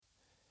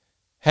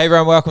Hey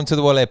everyone, welcome to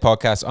the Wall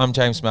Podcast. I'm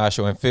James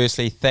Marshall, and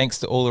firstly, thanks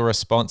to all the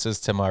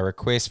responses to my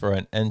request for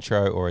an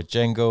intro or a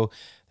jingle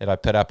that I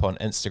put up on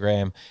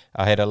Instagram.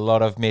 I had a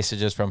lot of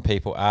messages from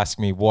people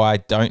asking me why I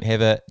don't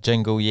have a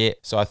jingle yet,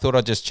 so I thought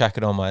I'd just chuck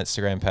it on my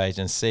Instagram page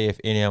and see if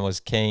anyone was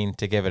keen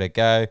to give it a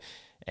go.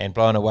 And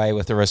blown away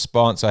with the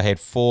response. I had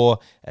 4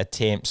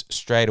 attempts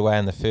straight away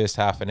in the first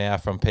half an hour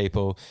from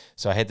people,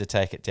 so I had to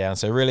take it down.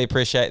 So really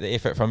appreciate the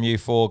effort from you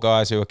 4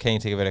 guys who were keen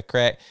to give it a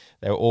crack.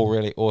 They were all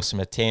really awesome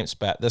attempts,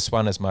 but this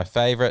one is my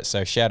favourite.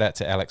 So shout out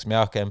to Alex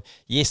Malcolm,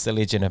 yes, the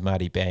legend of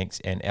Marty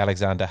Banks, and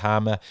Alexander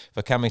Harmer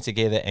for coming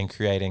together and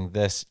creating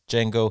this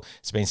jingle.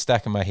 It's been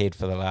stuck in my head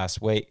for the last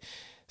week,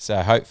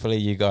 so hopefully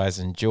you guys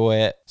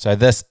enjoy it. So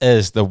this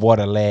is the What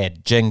a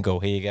Lad jingle.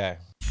 Here you go.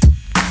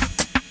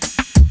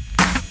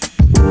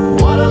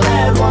 What a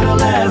lad, what a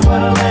lad,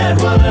 what a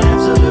lad, what an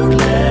absolute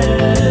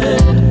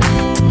lad.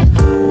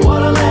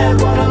 What a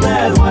lad, what a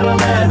lad, what a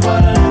lad,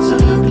 what an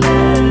absolute lad.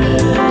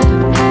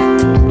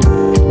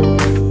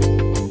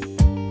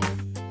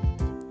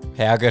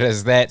 How good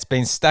is that? It's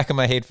been stuck in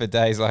my head for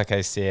days, like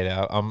I said.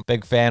 I'm a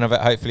big fan of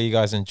it. Hopefully you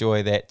guys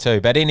enjoy that too.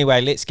 But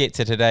anyway, let's get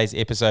to today's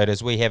episode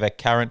as we have a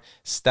current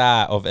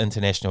star of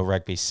international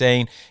rugby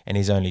scene, and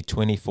he's only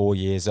 24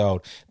 years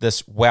old.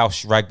 This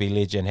Welsh rugby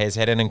legend has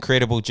had an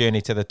incredible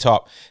journey to the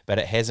top, but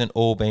it hasn't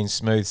all been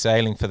smooth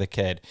sailing for the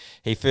kid.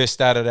 He first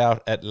started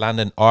out at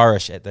London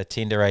Irish at the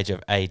tender age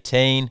of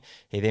 18.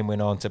 He then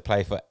went on to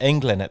play for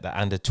England at the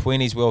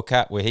Under-20s World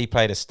Cup, where he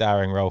played a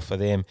starring role for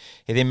them.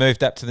 He then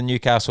moved up to the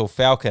Newcastle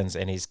Falcons,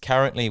 and he's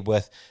currently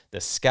with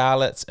the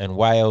Scarlets in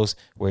Wales,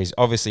 where he's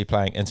obviously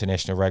playing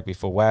international rugby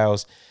for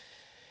Wales.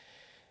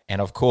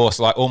 And of course,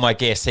 like all my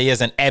guests, he is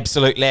an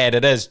absolute lad.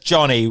 It is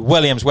Johnny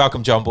Williams.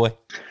 Welcome, John boy.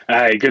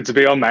 Hey, good to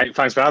be on, mate.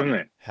 Thanks for having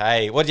me.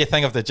 Hey, what do you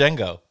think of the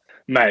jingle?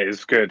 Mate,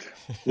 it's good.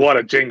 What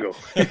a jingle.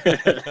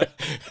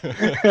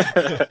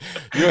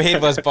 Your head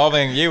was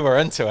bobbing. You were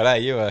into it, eh?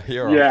 You were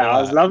Yeah, I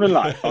was loving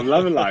life. I'm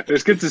loving life.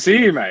 It's good to see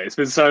you, mate. It's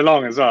been so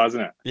long as well,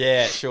 hasn't it?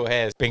 Yeah, it sure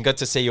has. Been good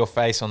to see your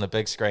face on the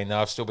big screen, though.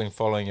 I've still been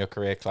following your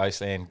career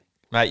closely. And,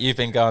 mate, you've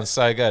been going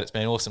so good. It's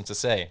been awesome to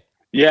see.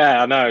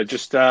 Yeah, I know.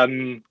 Just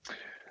the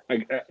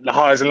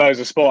highs and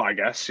lows of sport, I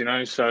guess, you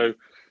know. So,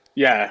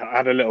 yeah, I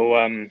had a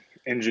little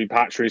injury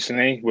patch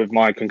recently with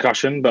my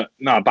concussion. But,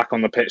 no, back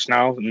on the pitch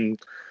now. And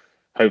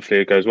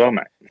hopefully it goes well,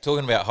 mate.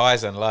 Talking about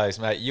highs and lows,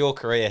 mate, your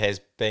career has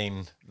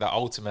been the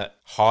ultimate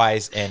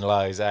highs and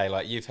lows, eh?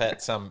 Like, you've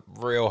hit some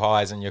real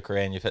highs in your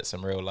career and you've hit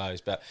some real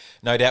lows. But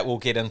no doubt we'll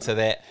get into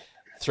that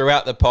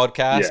throughout the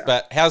podcast. Yeah.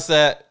 But how's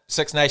the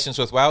Six Nations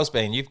with Wales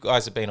been? You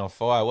guys have been on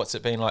fire. What's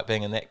it been like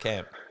being in that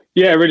camp?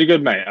 Yeah, really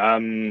good, mate.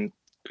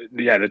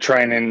 Yeah, the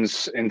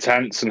training's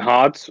intense and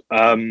hard.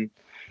 But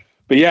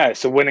yeah,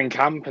 it's a winning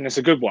camp and it's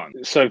a good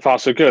one. So far,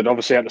 so good.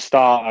 Obviously, at the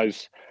start, I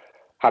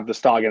had the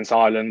start against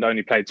Ireland,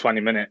 only played 20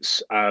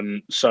 minutes.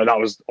 So that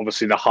was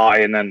obviously the high.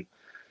 And then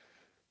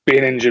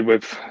being injured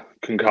with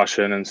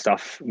concussion and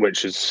stuff,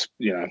 which is,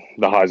 you know,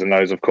 the highs and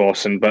lows, of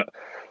course. But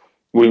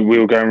we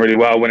were going really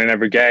well, winning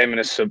every game. And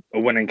it's a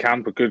winning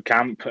camp, a good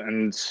camp.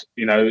 And,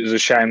 you know, it was a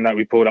shame that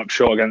we pulled up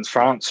short against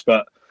France.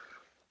 But,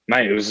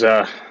 mate, it was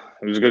a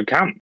good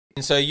camp.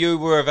 And so you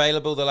were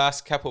available the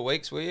last couple of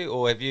weeks, were you?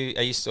 Or are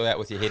you still out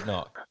with your head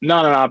knock?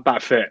 No,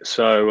 back fit.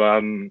 So I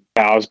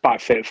was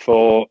back fit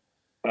for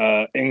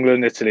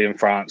England, Italy and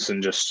France,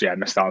 and just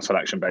missed out on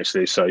selection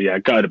basically. So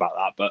gutted about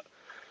that, but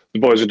the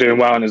boys are doing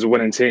well and there's a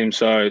winning team,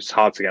 so it's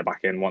hard to get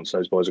back in once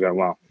those boys are going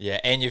well. Yeah,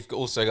 and you've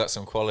also got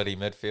some quality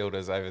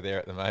midfielders over there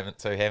at the moment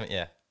too, haven't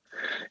you?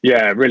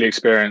 Yeah, really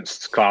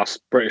experienced class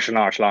British and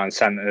Irish Lions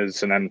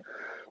centres, and then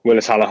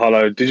Willis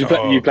Halaholo. Did you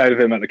play? You played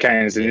with him at the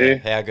Canes, didn't you?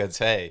 How good's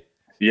he?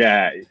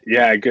 Yeah,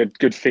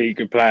 good feet,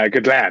 good player,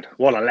 good lad.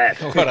 What a lad!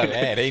 What a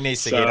lad! He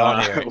needs to get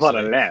on here. What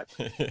a lad!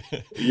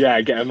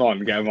 Yeah, get him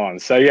on.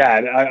 So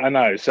I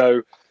know.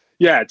 So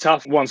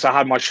tough. Once I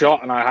had my shot,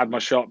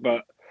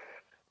 but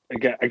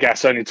I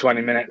guess only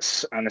 20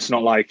 minutes, and it's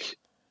not like,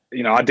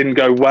 you know, I didn't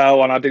go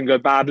well and I didn't go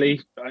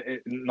badly.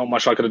 Not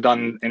much I could have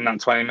done in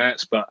that 20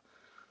 minutes, but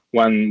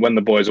when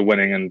the boys are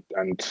winning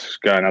and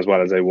going as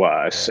well as they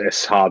were,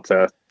 it's hard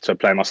to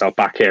play myself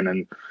back in.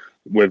 And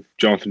with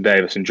Jonathan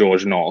Davis and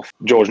George North.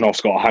 George North's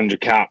got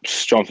 100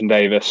 caps, Jonathan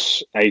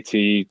Davis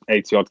 80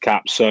 odd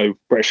caps. So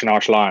British and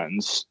Irish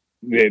Lions,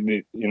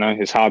 you know,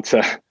 it's hard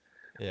to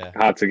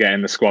get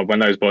in the squad when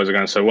those boys are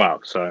going so well.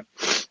 So,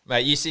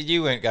 mate, you said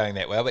you weren't going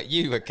that well, but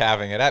you were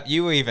carving it up.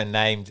 You were even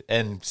named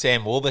in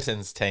Sam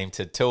Warburton's team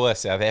to tour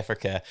South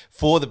Africa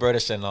for the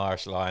British and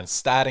Irish Lions,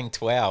 starting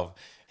 12.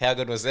 How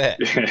good was that?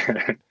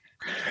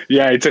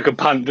 Yeah, he took a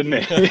punt, didn't he?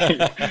 a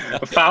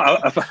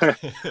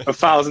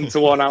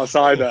 1,000-to-1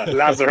 outsider,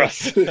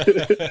 Lazarus.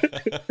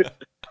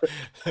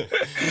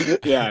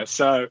 Yeah,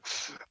 so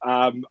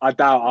I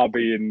doubt I'll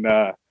be in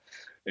that.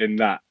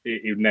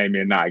 He'd name me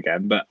in that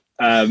again, but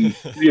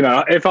You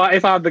know, if I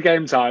have the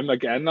game time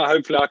again,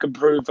 hopefully I can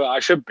prove that I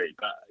should be.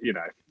 But you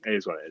know, it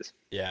is what it is.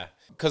 Yeah,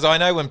 because I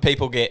know when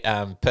people get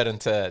put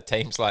into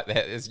teams like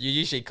that, you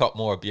usually cop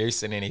more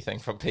abuse than anything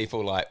from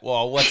people like,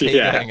 "Whoa, what's he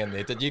doing in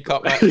there?" Did you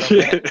cop that from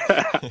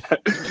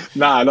that?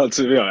 Nah, not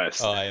to be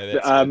honest. Oh, yeah,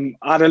 that's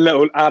I had a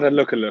little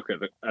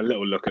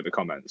look at the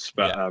comments,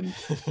 but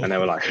and they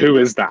were like, "Who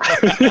is that?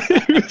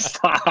 Who is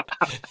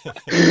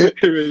that?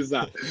 Who is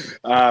that?"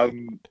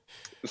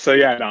 So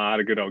yeah, no, I had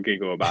a good old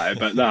giggle about it,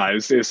 but no,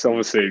 it's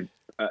obviously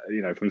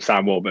you know, from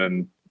Sam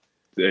Waltman,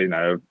 you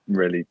know,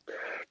 really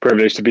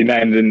privileged to be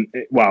named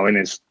in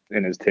his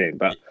team,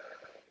 but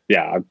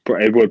yeah,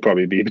 it would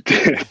probably be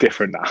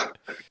different now.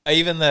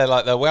 Even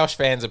the Welsh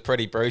fans are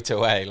pretty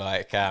brutal, eh?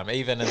 Like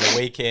even in the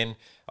weekend,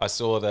 I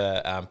saw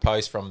the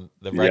post from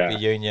the rugby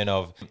union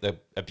of the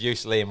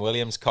abuse Liam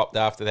Williams copped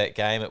after that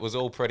game. It was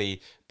all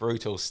pretty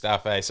brutal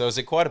stuff, eh? So is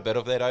there quite a bit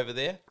of that over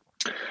there?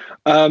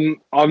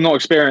 I've not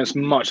experienced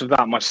much of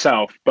that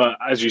myself, but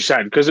as you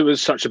said, because it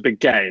was such a big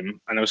game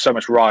and there was so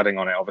much riding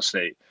on it,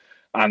 obviously,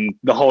 and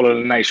the whole of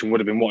the nation would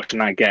have been watching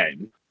that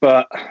game.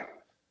 But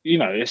you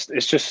know,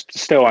 it's just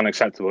still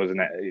unacceptable, isn't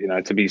it? You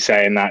know, to be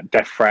saying that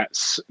death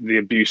threats, the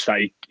abuse that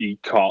he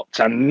copped,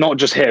 and not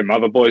just him,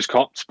 other boys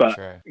copped, but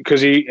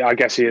because I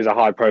guess he is a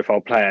high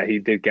profile player, he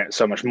did get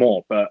so much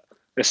more, but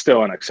it's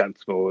still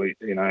unacceptable.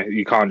 You know,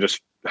 you can't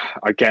just,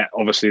 I get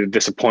obviously the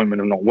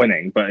disappointment of not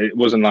winning, but it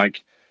wasn't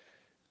like,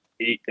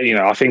 you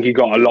know, I think he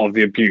got a lot of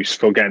the abuse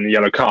for getting the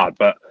yellow card,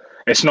 but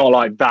it's not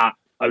like that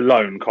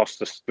alone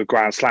cost us the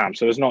Grand Slam.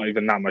 So there's not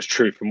even that much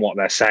truth in what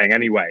they're saying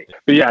anyway.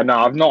 But yeah, no,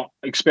 I've not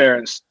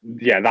experienced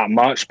that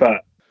much,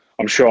 but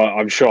I'm sure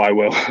I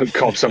will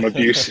cop some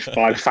abuse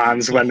by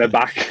fans when they're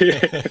back.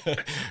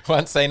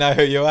 Once they know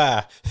who you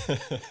are.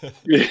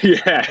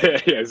 yeah,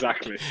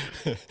 exactly.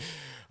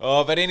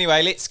 Oh, but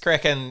anyway, let's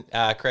crack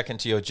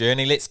into your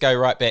journey. Let's go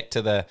right back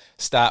to the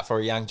start for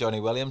a young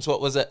Johnny Williams. What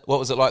was it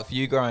like for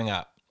you growing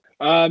up?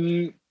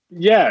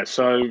 Yeah,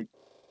 so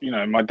you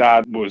know, my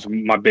dad was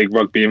my big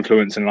rugby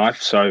influence in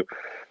life. So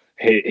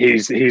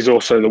he's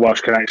also the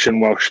Welsh connection,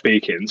 Welsh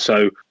speaking.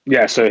 So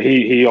yeah, so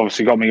he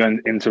obviously got me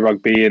going into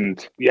rugby,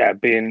 and yeah,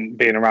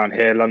 being around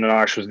here, London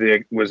Irish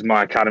was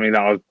my academy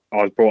that I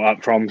was brought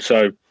up from.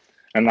 So,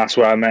 and that's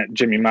where I met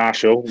Jimmy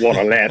Marshall. What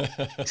a lad!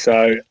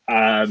 So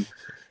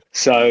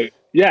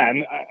yeah,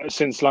 and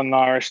since London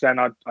Irish, then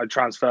I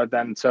transferred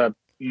then to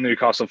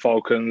Newcastle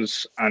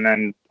Falcons, and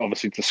then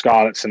obviously to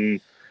Scarlets,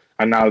 and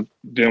now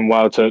doing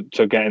well to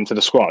get into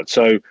the squad.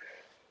 So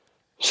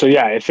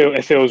yeah, it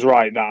feels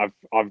right that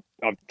I've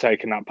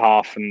taken that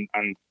path and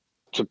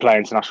to play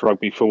international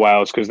rugby for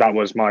Wales, because that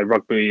was my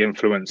rugby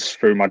influence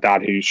through my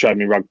dad, who showed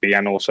me rugby,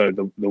 and also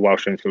the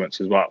Welsh influence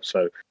as well.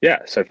 So yeah,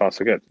 so far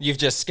so good. You've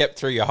just skipped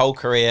through your whole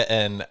career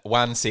in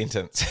one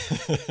sentence.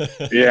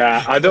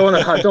 Yeah, I don't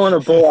want to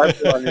bore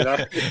everyone, you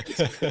know.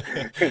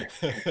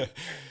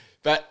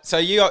 But so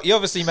you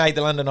obviously made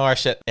the London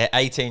Irish at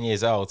 18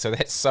 years old, so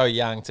that's so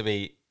young to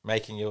be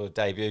making your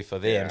debut for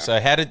them. Yeah. So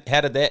how did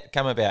that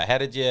come about? How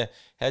did you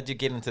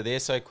get into there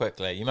so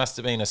quickly? You must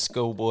have been a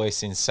schoolboy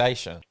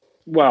sensation.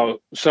 Well,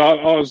 so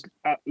I was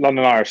at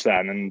London Irish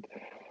then, and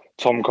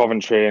Tom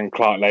Coventry and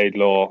Clark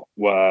Laidlaw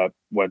were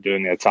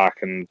doing the attack,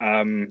 and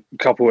a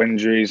couple of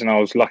injuries, and I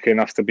was lucky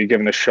enough to be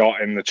given a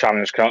shot in the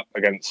Challenge Cup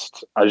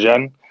against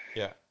Agen.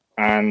 Yeah,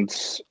 and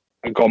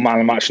I got man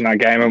of the match in that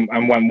game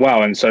and went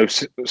well. And so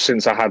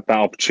since I had that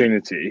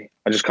opportunity,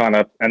 I just kind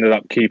of ended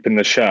up keeping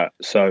the shirt.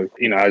 So,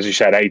 you know, as you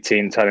said,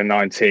 18, turning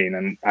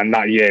 19. And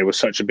that year was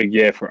such a big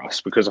year for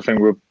us, because I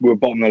think we were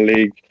bottom of the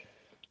league,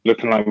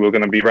 looking like we were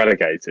going to be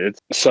relegated.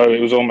 So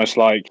it was almost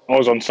like I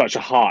was on such a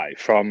high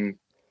from,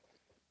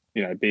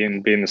 you know,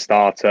 being the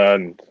starter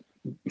and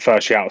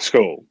first year out of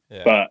school.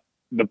 Yeah. But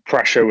the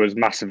pressure was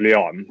massively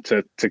on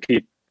to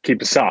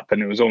keep us up.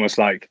 And it was almost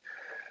like,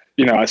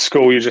 you know, at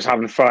school, you're just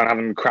having fun,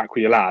 having a crack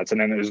with your lads. And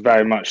then it was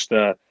very much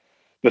the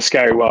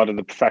scary world of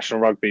the professional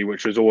rugby,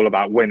 which was all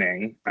about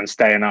winning and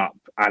staying up.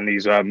 And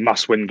these are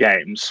must-win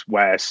games,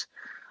 where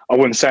I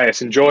wouldn't say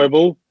it's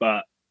enjoyable,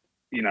 but,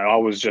 you know, I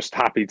was just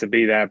happy to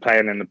be there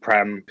playing in the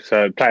Prem.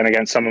 So playing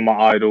against some of my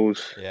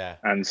idols. Yeah.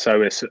 And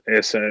so it's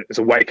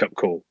a wake-up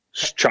call,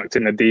 chucked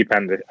in the deep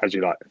end, as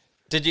you like.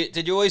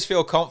 Did you always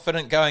feel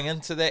confident going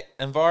into that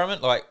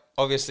environment? Like,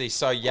 obviously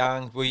so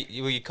young, were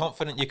you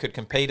confident you could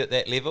compete at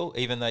that level,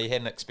 even though you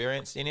hadn't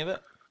experienced any of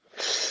it?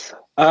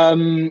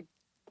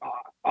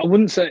 I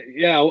wouldn't say,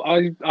 yeah,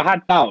 I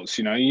had doubts,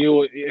 you know.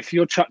 If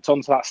you're chucked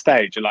onto that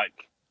stage, you're like,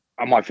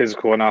 am I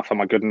physical enough?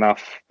 Am I good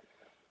enough?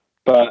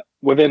 But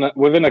within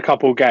a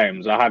couple of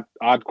games, I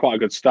had quite a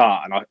good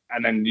start,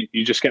 and then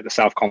you just get the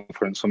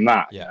self-confidence from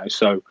that. Yeah. You know?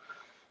 So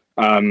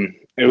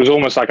it was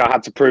almost like I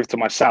had to prove to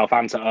myself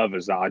and to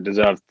others that I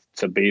deserved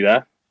to be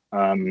there.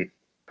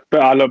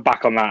 But I look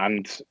back on that,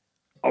 and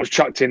I was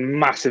chucked in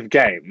massive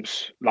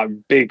games, like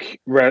big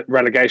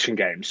relegation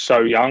games, so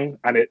young.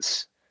 And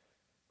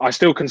I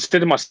still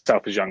consider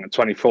myself as young at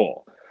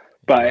 24,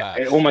 but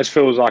it almost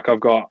feels like I've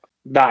got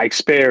that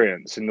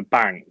experience in the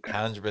bank.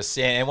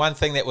 100%. And one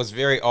thing that was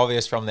very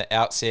obvious from the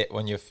outset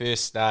when you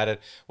first started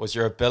was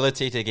your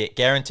ability to get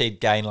guaranteed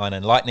gain line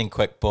and lightning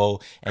quick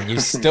ball, and you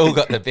still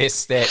got the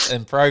best stats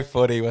in pro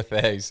footy with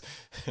those.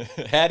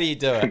 How do you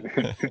do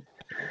it?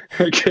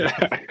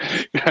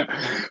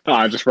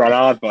 I just run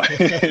hard, but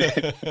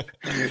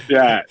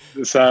yeah.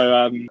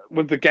 So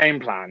with the game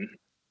plan,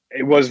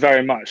 it was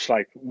very much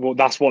like, well,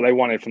 that's what they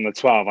wanted from the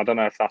 12. I don't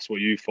know if that's what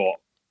you thought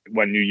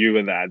when you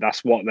were there.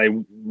 That's what they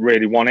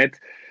really wanted,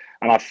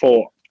 and I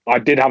thought I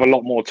did have a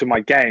lot more to my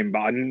game, but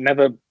I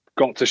never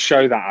got to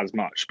show that as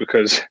much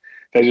because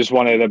they just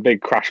wanted a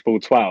big crash ball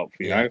 12,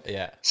 you know.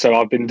 Yeah. So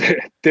I've been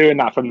doing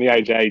that from the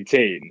age of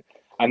 18,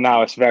 and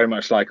now it's very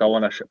much like I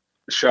want to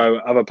show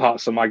other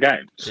parts of my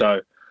game.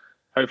 So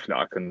hopefully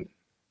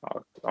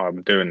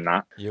I'm doing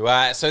that. You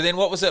are. So then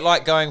what was it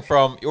like going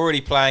from already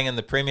playing in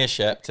the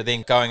Premiership to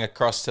then going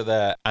across to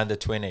the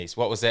under-20s?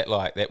 What was that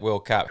like, that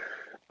World Cup?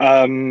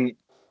 Again,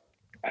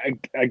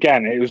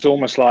 it was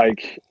almost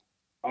like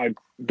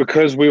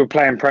because we were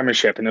playing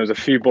Premiership and there was a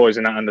few boys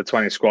in that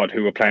under-20 squad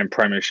who were playing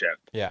Premiership.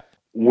 Yeah.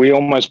 We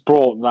almost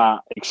brought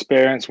that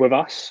experience with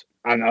us.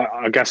 And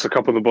I guess a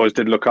couple of the boys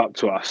did look up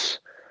to us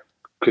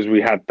because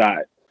we had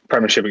that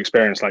Premiership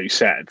experience, like you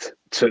said,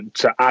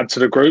 to add to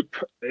the group.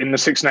 In the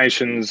Six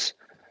Nations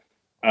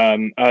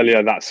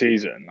earlier that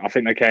season, I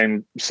think they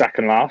came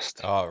second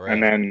last. Oh, right.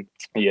 And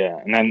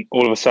then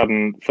all of a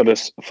sudden for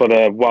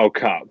the World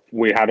Cup,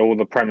 we had all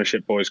the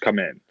Premiership boys come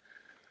in,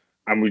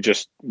 and we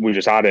just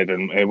added,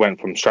 and it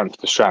went from strength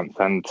to strength,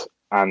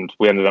 and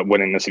we ended up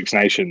winning the Six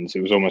Nations.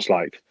 It was almost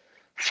like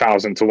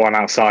 1,000 to 1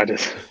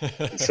 outsiders.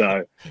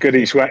 So good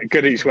each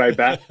way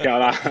bet, go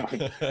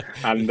that,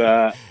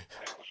 and.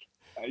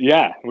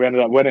 Yeah, we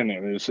ended up winning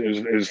it.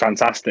 It was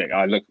fantastic.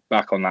 I look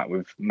back on that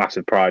with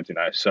massive pride, you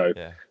know. So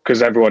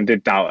because everyone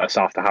did doubt us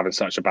after having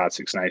such a bad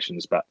Six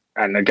Nations,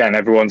 and again,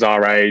 everyone's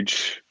our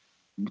age,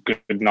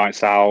 good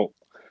nights out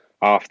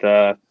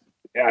after,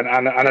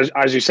 and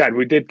as you said,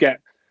 we did get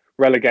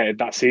relegated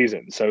that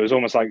season, so it was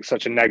almost like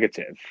such a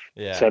negative.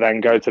 Yeah. So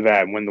then go to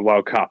there and win the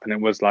World Cup, and it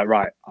was like,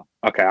 right,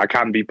 okay, I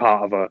can be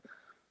part of a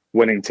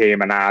winning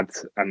team and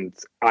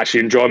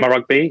actually enjoy my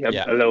rugby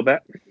a little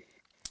bit.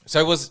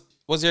 So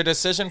was there a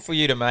decision for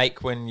you to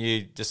make when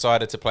you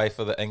decided to play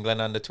for the England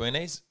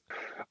under-20s?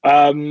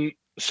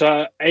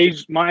 So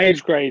my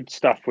age grade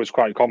stuff was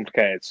quite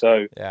complicated.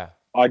 So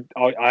I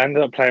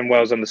ended up playing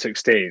Wales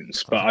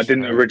under-16s, but I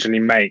didn't originally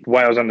make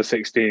Wales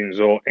under-16s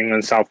or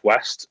England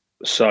Southwest.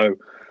 So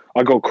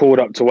I got called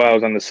up to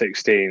Wales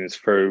under-16s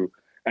through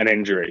an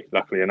injury,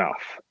 luckily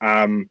enough.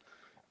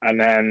 And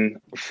then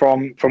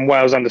from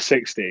Wales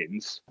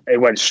under-16s,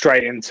 it went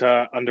straight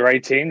into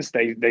under-18s.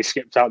 They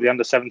skipped out the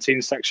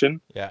under-17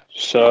 section. Yeah.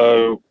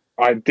 So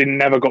I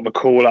never got the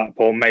call up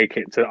or make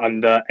it to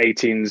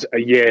under-18s a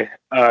year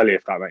early,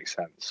 if that makes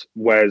sense.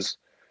 Whereas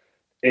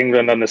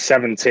England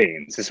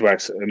under-17s, this is where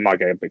it might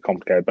get a bit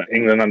complicated, but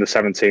England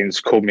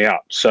under-17s called me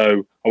up.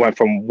 So I went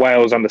from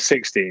Wales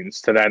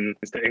under-16s to then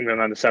to England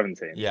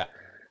under-17. Yeah.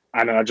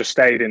 And I just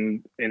stayed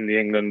in the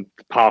England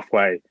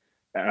pathway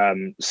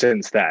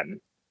since then,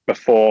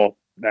 before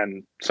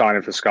then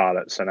signing for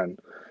Scarlets and then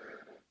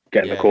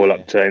getting the call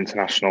up to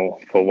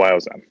international for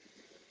Wales then.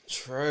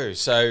 True.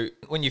 So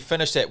when you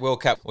finished that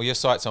World Cup, were your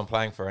sights on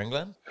playing for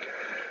England?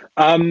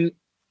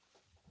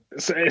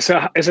 It's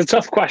a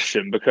tough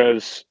question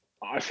because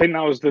I think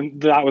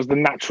that was the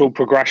natural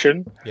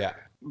progression. Yeah.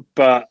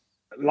 But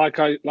like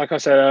I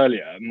said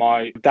earlier,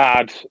 my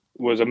dad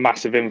was a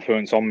massive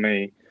influence on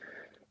me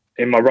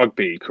in my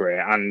rugby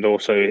career, and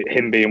also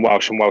him being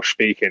Welsh and Welsh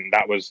speaking,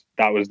 that was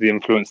the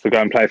influence to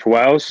go and play for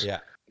Wales. Yeah.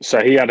 So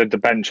he had a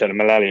debenture at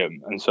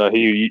Millennium, and so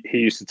he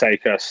used to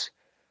take us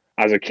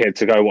as a kid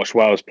to go watch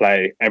Wales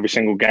play every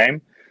single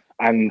game,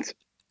 and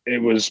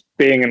it was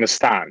being in the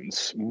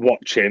stands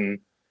watching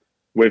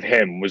with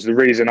him was the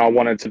reason I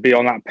wanted to be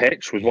on that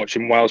pitch, was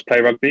watching Wales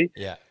play rugby.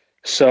 Yeah.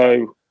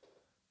 So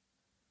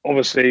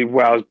obviously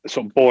Wales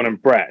sort of born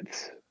and bred,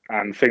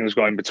 and things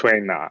got in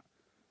between that.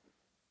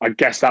 I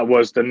guess that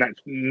was the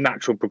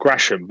natural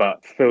progression,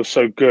 but feels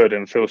so good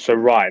and feels so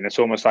right. And it's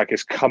almost like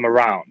it's come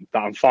around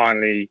that I'm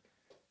finally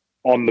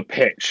on the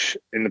pitch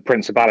in the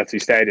Principality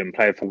Stadium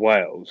playing for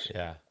Wales.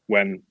 Yeah.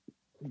 When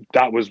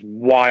that was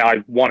why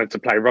I wanted to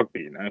play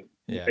rugby, you know,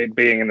 it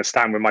being in the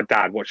stand with my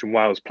dad watching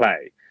Wales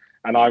play.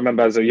 And I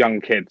remember as a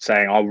young kid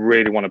saying, I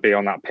really want to be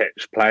on that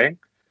pitch playing.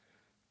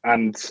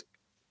 And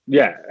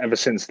yeah, ever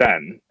since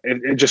then,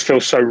 it just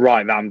feels so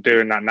right that I'm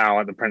doing that now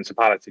at the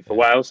Principality for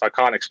Wales. I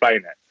can't explain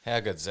it. How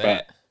good's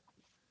that?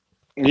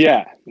 But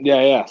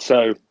yeah.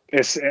 So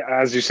it's,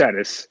 as you said,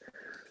 it's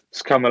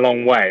come a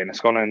long way, and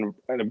it's gone in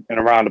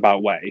a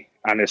roundabout way,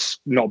 and it's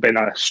not been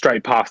a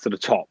straight path to the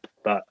top.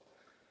 But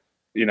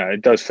you know,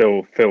 it does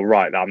feel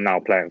right that I'm now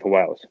playing for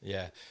Wales.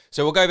 Yeah.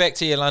 So we'll go back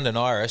to your London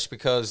Irish,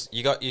 because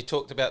you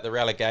talked about the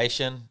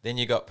relegation, then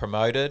you got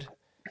promoted,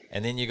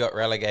 and then you got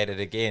relegated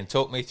again.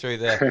 Talk me through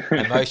the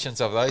emotions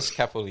of those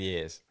couple of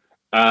years.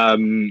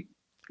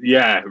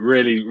 Yeah,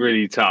 really,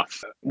 really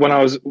tough. When I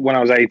was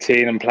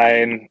 18 and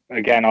playing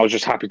again, I was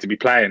just happy to be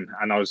playing,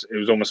 and it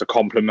was almost a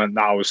compliment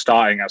that I was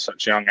starting at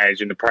such a young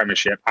age in the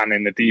Premiership and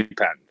in the deep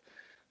end.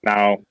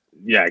 Now,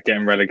 yeah,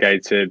 getting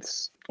relegated,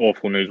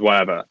 awful news,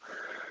 whatever.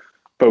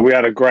 But we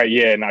had a great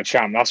year in that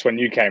champ. That's when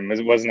you came,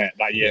 wasn't it?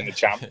 That year in the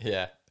champ.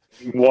 Yeah.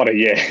 What a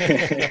year.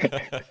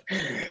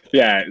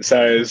 Yeah.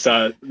 So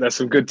there's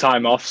some good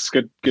time offs,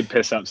 good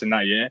piss ups in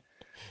that year.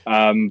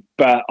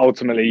 But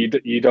ultimately,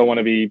 you don't want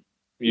to be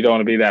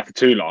there for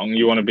too long.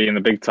 You want to be in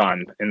the big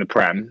time in the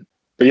Prem.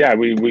 But yeah,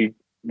 we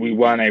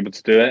weren't able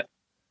to do it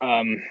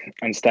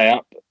and stay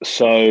up.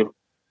 So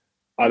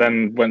I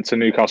then went to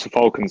Newcastle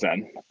Falcons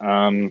then,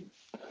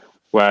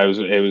 where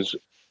it was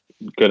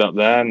good up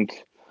there and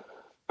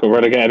got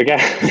relegated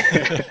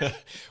again.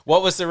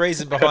 What was the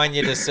reason behind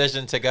your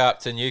decision to go up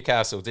to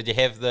Newcastle? Did you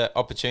have the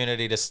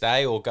opportunity to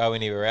stay or go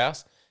anywhere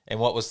else? And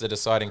what was the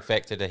deciding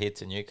factor to head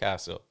to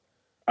Newcastle?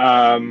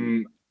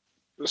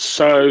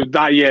 So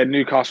that year,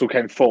 Newcastle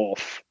came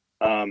fourth.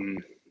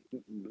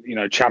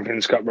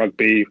 Champions Cup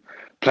rugby,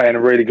 playing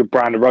a really good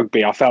brand of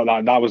rugby. I felt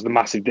like that was the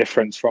massive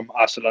difference from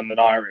us, the London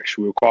Irish.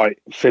 We were quite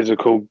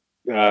physical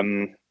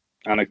and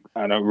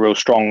a real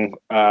strong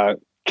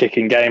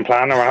kicking game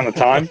plan around the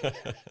time.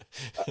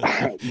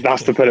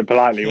 That's to put it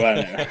politely,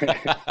 wasn't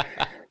it?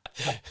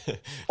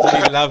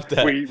 You loved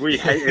it.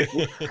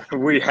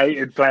 We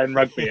hated playing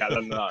rugby at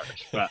London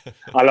Irish, but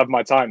I loved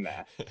my time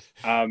there.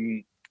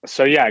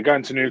 So yeah,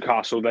 going to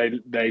Newcastle,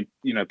 they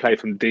play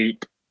from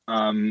deep.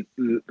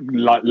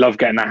 Love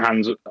getting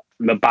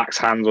the back's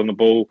hands on the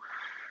ball,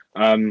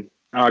 and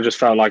I just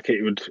felt like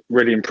it would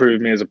really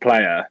improve me as a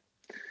player,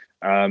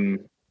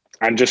 and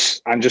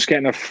just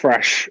getting a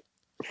fresh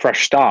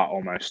start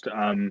almost.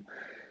 That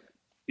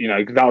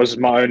was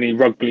my only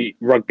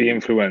rugby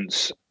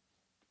influence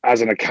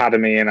as an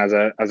academy and as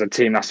a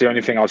team. That's the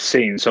only thing I've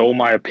seen. So all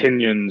my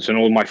opinions and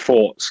all my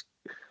thoughts,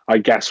 I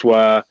guess,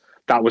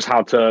 that was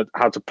how to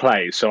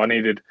play. So I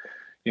needed,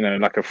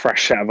 like a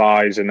fresh set of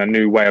eyes and a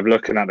new way of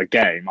looking at the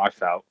game, I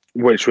felt,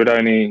 which would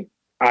only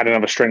add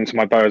another string to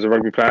my bow as a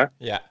rugby player.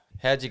 Yeah.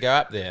 How'd you go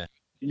up there?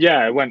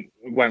 Yeah, it went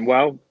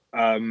well.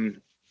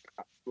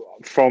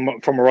 From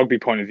a rugby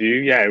point of view,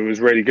 yeah, it was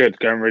really good,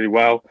 going really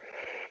well.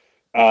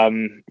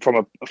 From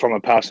a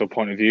personal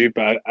point of view,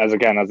 but as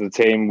a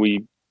team,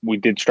 we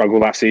did struggle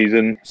that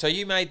season. So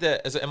you made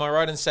am I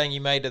right in saying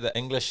you made the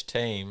English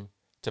team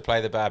to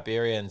play the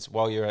Barbarians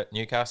while you're at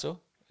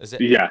Newcastle? Is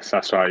it? Yes,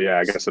 that's right. Yeah,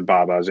 I guess the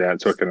Barbars, yeah,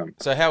 Twickenham.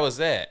 So how was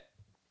that?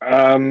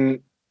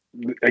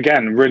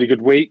 Again, really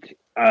good week.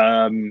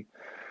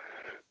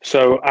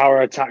 So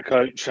our attack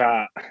coach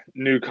at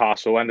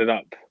Newcastle ended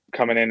up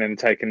coming in and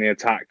taking the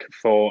attack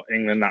for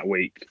England that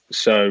week.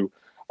 So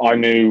I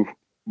knew,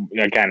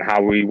 again,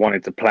 how we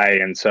wanted to play.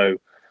 And so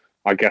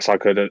I guess I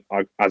could,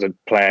 as a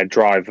player,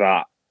 drive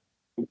that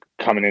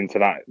coming into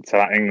that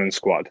England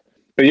squad.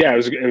 But yeah,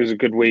 it was a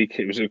good week.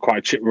 It was quite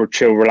a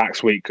chill,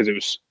 relaxed week because it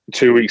was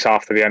 2 weeks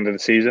after the end of the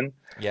season.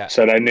 Yeah.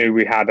 So they knew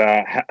we had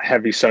a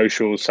heavy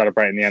socials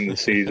celebrating the end of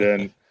the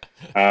season.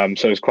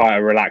 So it was quite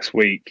a relaxed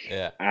week.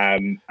 Yeah.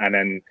 And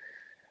then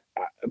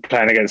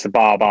playing against the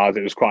Barbars,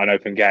 it was quite an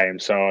open game.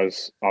 So I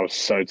was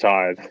so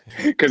tired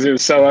because it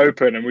was so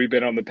open, and we'd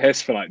been on the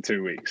piss for like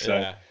 2 weeks. So.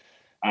 Yeah.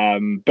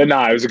 But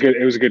no, it was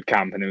a good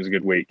camp and it was a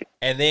good week.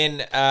 And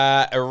then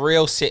a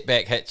real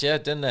setback hit you,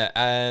 didn't it?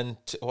 And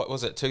what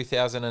was it,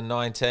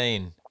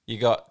 2019? You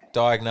got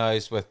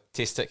diagnosed with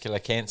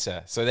testicular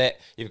cancer. So that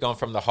you've gone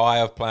from the high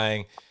of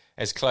playing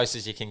as close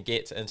as you can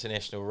get to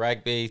international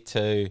rugby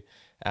to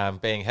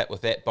being hit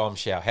with that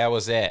bombshell. How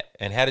was that?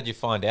 And how did you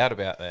find out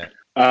about that?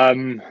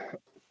 That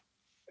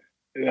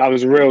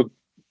was a real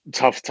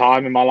tough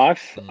time in my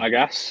life, I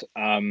guess.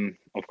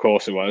 Of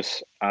course it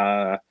was.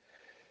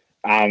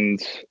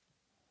 And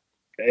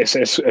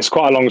it's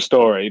quite a long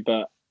story,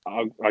 but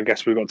I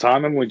guess we've got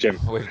time, haven't we, Jim?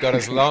 We've got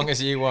as long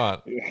as you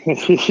want.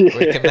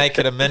 We can make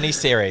it a mini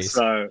series.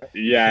 So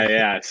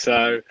yeah.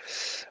 So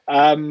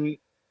I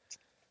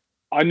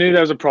knew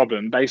there was a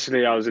problem.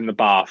 Basically, I was in the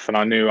bath and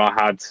I knew I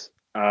had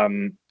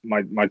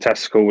my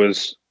testicle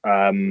was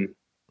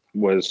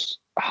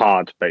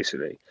hard,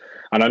 basically,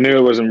 and I knew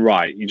it wasn't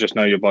right. You just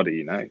know your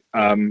body,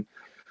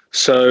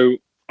 So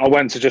I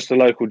went to just a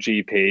local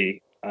GP.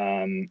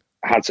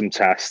 Had some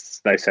tests.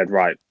 They said,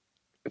 right,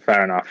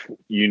 fair enough,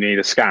 you need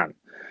a scan.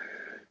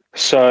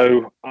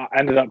 So I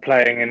ended up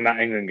playing in that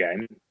England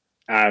game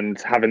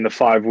and having the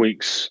 5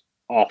 weeks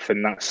off,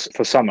 and that's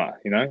for summer,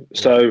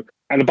 So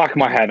in the back of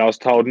my head, I was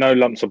told no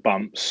lumps or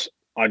bumps.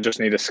 I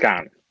just need a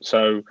scan.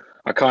 So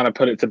I kind of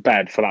put it to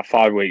bed for that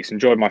 5 weeks,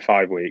 enjoyed my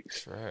 5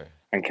 weeks, True.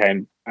 and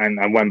came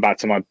and went back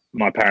to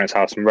my parents'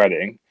 house in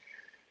Reading.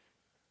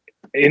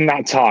 In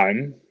that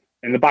time,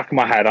 in the back of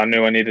my head, I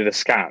knew I needed a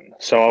scan.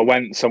 So I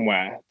went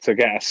somewhere to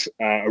get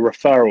a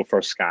referral for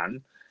a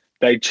scan.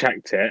 They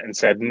checked it and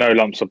said, no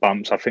lumps or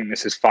bumps. I think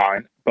this is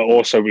fine. But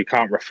also, we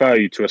can't refer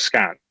you to a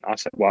scan. I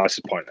said, well, this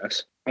is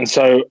pointless. And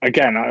so,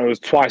 again, it was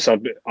twice I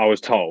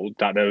was told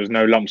that there was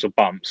no lumps or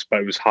bumps,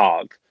 but it was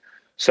hard.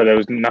 So there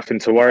was nothing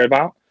to worry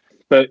about.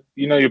 but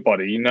you know your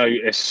body, you know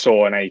it's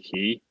sore and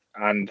achy,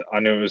 and I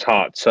knew it was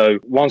hard. So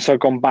once I'd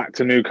gone back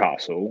to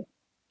Newcastle,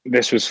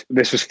 this was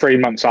 3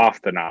 months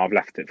after. Now I've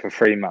left it for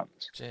 3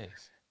 months. Jeez.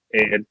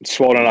 It had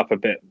swollen up a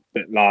bit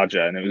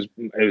larger, and it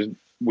was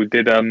we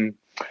did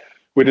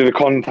a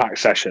contact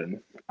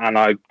session, and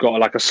I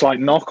got like a slight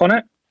knock on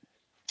it,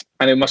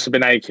 and it must have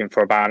been aching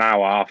for about an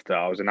hour after.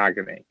 I was in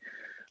agony,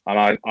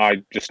 and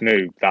I just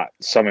knew that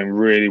something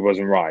really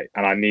wasn't right,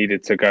 and I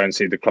needed to go and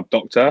see the club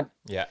doctor.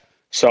 Yeah.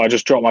 So I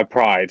just dropped my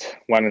pride,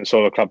 went and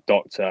saw the club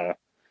doctor,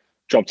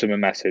 dropped him a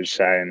message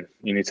saying,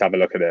 "You need to have a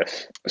look at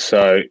this."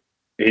 So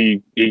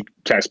he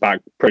checks back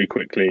pretty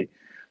quickly,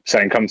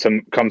 saying, "Come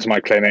to my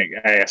clinic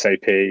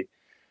ASAP."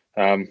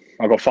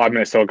 I've got 5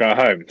 minutes till I go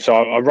home. So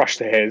I rushed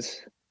to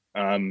his.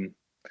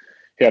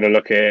 He had a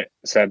look at it,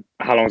 said,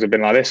 "How long has it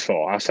been like this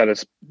for?" I said,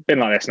 "It's been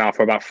like this now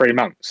for about 3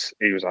 months."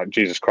 He was like,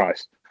 "Jesus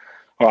Christ.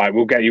 All right,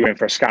 we'll get you in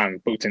for a scan,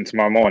 booked in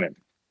tomorrow morning."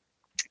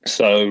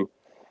 So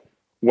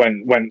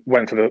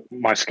went for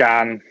my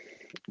scan,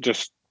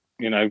 just,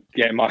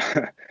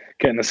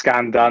 getting the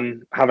scan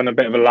done, having a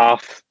bit of a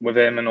laugh with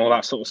him and all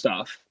that sort of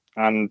stuff.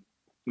 And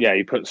yeah,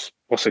 he puts,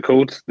 what's it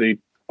called? The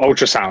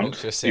ultrasound.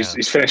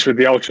 He's finished with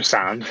the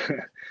ultrasound.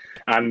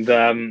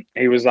 And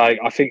he was like,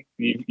 "I think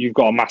you've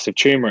got a massive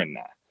tumor in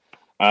there."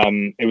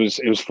 It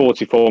was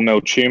 44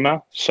 mil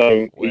tumor.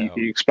 So wow.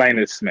 he explained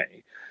this to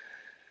me.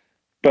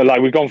 But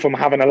like, we've gone from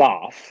having a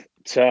laugh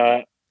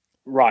to,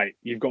 right,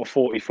 you've got a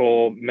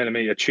 44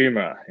 millimeter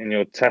tumor in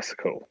your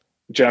testicle.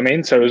 Do you know what I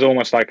mean? So it was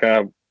almost like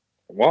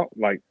what?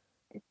 Like,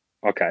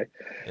 okay.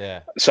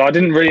 Yeah. So I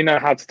didn't really know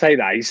how to take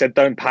that. He said,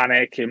 "Don't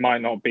panic. It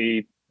might not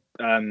be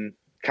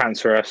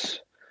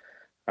cancerous.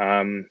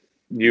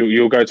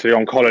 You'll go to the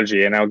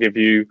oncology and they'll give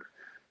you,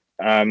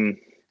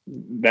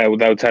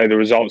 they'll tell you the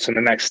results and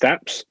the next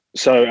steps."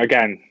 So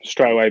again,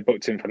 straight away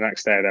booked in for the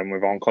next day then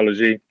with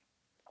oncology.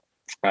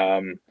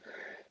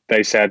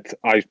 They said,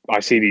 I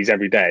see these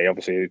every day.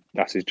 Obviously,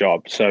 that's his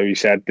job. So he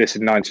said, "This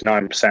is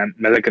 99%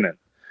 malignant."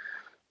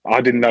 I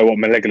didn't know what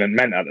malignant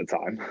meant at the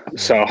time.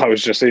 So I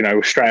was just,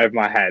 straight over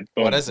my head.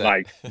 But what is it?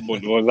 Like,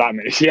 what does that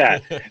mean? Yeah.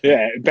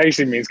 It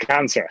basically means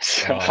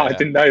cancerous. Oh, I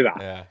didn't know that.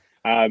 Yeah.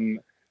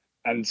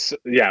 And so,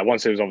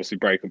 once it was obviously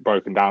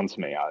broken down to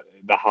me,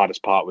 the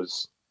hardest part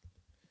was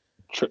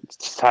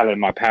telling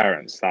my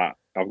parents that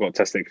I've got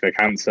testicular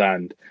cancer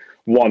and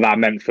what that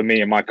meant for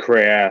me in my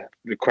career,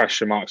 the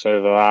question marks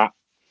over that.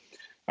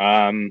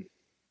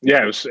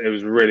 It was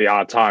a really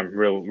hard time,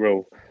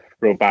 real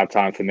bad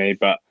time for me.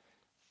 But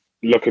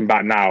looking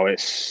back now,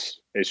 it's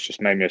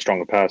just made me a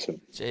stronger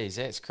person. Jeez,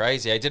 that's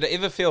crazy. Did it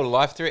ever feel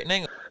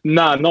life-threatening?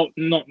 No,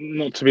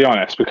 not to be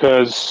honest,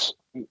 because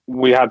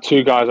we had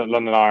two guys at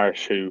London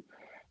Irish who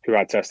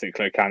had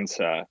testicular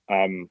cancer,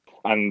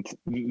 and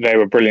they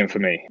were brilliant for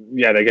me.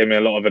 Yeah, they gave me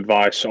a lot of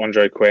advice.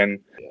 Andre Quinn.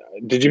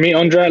 Did you meet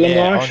Andre at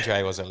London Irish?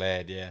 Andre was a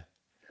lad, yeah.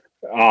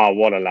 Oh,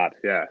 what a lad,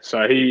 yeah.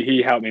 So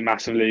he helped me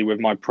massively with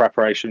my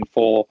preparation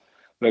for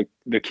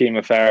the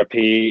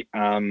chemotherapy,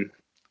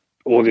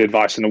 all the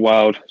advice in the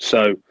world.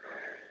 So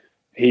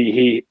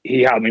he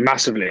helped me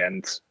massively,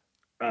 and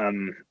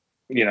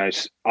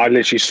I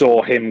literally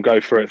saw him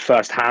go through it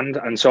firsthand,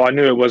 and so I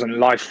knew it wasn't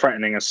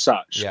life-threatening as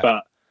such,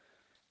 but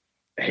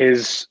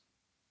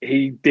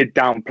he did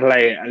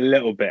downplay it a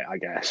little bit, I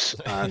guess,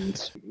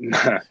 and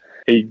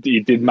he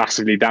did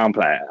massively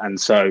downplay it, and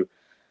so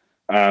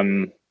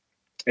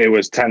it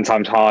was 10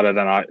 times harder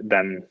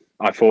than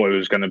I thought it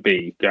was going to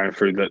be, going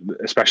through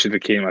especially the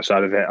chemo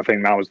side of it. I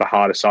think that was the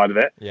hardest side of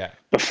it. Yeah.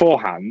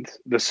 Beforehand,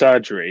 the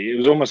surgery, it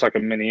was almost like a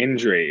mini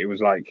injury. It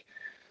was like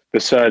the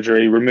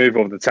surgery,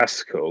 removal of the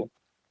testicle,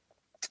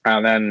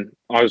 and then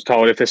I was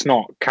told if it's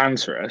not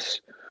cancerous,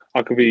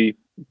 I could be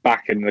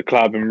back in the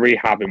club and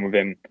rehabbing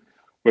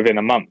within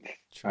a month.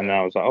 True. And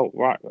I was like, oh,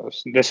 right,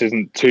 this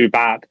isn't too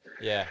bad.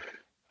 Yeah.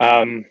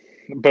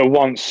 But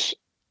once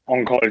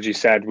oncology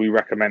said we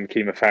recommend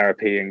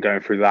chemotherapy and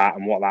going through that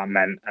and what that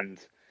meant, and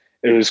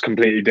it was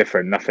completely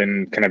different.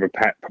 Nothing can ever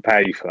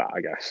prepare you for that,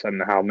 I guess,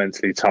 and how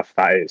mentally tough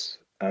that is.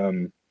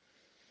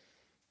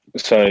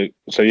 So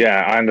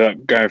yeah, I ended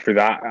up going through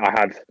that. I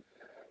had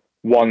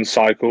one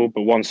cycle,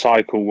 but one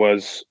cycle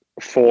was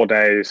 4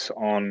 days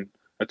on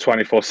a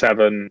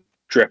 24/7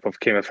 drip of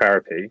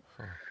chemotherapy,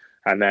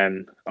 and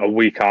then a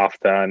week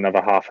after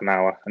another half an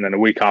hour, and then a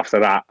week after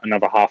that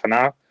another half an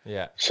hour.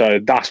 Yeah. So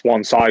that's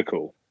one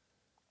cycle.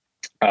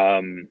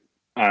 And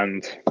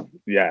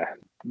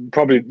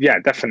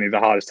definitely the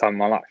hardest time of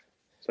my life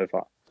so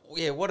far.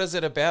 Yeah, what is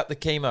it about the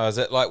chemo? Is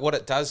it like what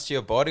it does to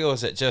your body, or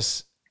is it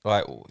just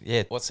like,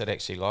 what's it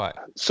actually like?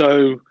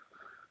 So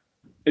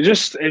it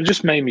just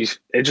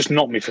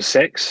knocked me for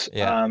six.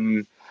 Yeah.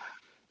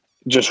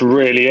 Just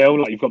really ill.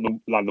 Like, you've got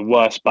the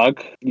worst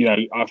bug.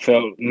 I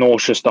felt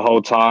nauseous the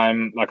whole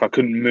time. Like, I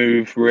couldn't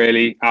move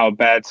really out of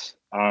bed.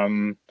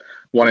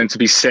 Wanting to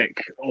be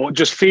sick, or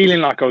just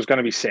feeling like I was going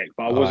to be sick,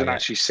 but I wasn't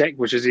actually sick,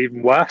 which is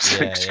even worse.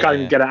 Just can't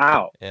even get it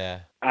out. Yeah.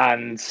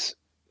 And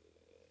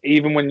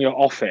even when you're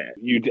off it,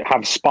 you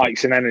have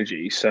spikes in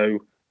energy.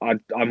 So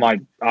I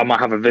might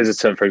have a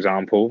visitor, for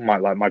example,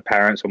 like my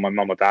parents or my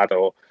mum or dad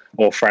or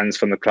or friends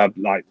from the club,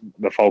 like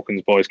the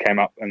Falcons boys, came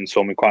up and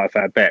saw me quite a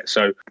fair bit.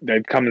 So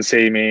they'd come and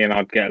see me, and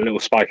I'd get a little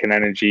spike in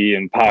energy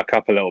and perk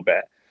up a little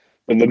bit.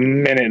 But the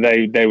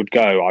minute they would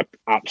go, I'd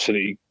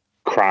absolutely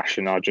crash,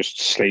 and I'd just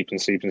sleep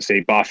and sleep and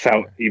sleep. But I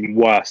felt even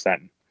worse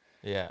then.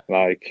 Yeah.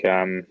 Like,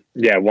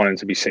 wanting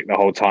to be sick the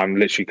whole time,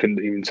 literally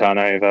couldn't even turn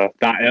over,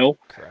 that ill.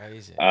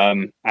 Crazy.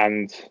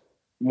 And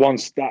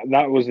once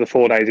that was the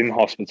 4 days in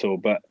hospital,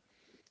 but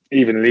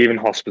even leaving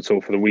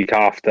hospital for the week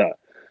after,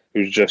 it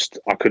was just,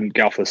 I couldn't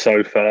get off the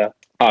sofa.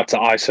 I had to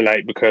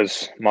isolate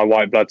because my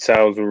white blood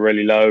cells were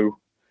really low.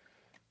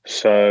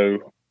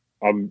 So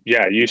I'm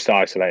used to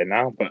isolating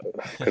now, but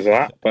because of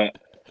that. But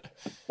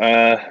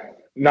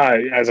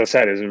no, as I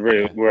said, it's a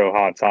real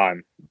hard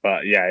time.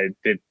 But yeah, it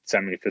did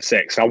send me for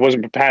 6. I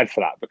wasn't prepared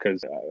for that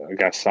because I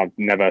guess I've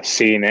never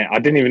seen it. I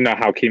didn't even know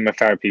how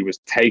chemotherapy was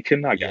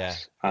taken, I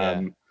guess.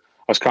 I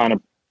was kind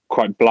of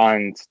quite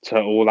blind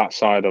to all that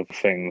side of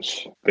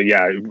things. But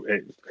yeah,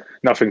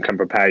 nothing can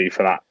prepare you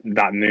for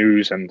that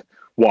news and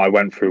what I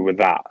went through with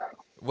that.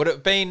 Would it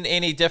have been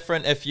any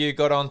different if you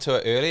got onto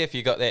it early, if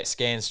you got that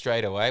scan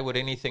straight away? Would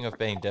anything have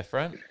been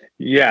different?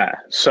 Yeah,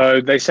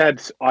 so they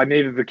said I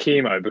needed the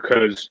chemo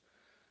because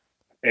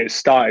it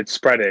started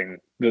spreading.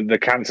 The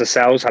cancer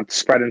cells had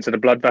spread into the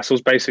blood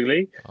vessels,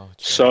 basically.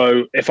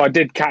 So if I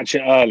did catch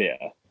it earlier,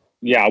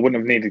 I wouldn't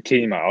have needed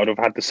chemo. I would have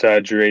had the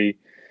surgery,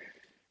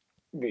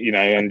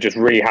 and just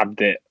rehab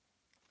the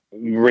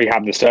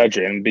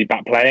surgery and be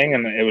back playing,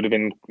 and it would have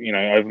been,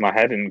 over my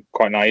head and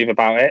quite naive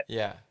about it.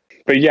 Yeah.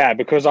 But yeah,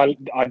 because I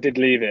did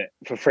leave it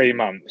for 3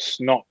 months,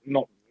 not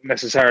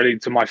necessarily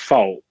to my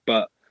fault,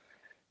 but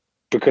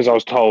because I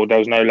was told there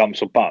was no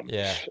lumps or bumps.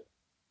 Yeah.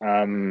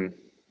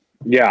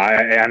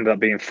 It ended up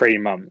being 3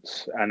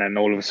 months, and then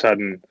all of a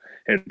sudden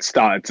it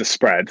started to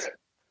spread,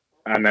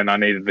 and then I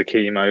needed the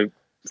chemo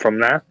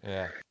from there.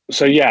 Yeah.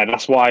 So yeah,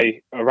 that's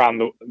why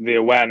around the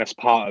awareness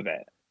part of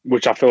it,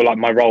 which I feel like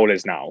my role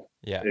is now,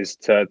 is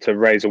to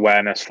raise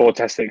awareness for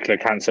testicular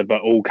cancer,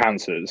 but all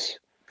cancers.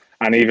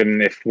 And even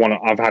if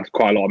I've had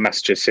quite a lot of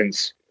messages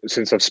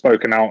since I've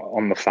spoken out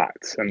on the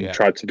facts and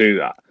tried to do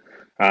that,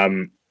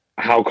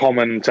 how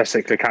common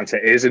testicular cancer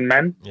is in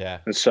men. Yeah.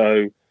 And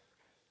so,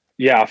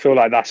 I feel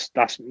like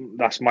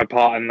that's my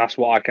part, and that's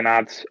what I can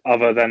add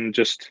other than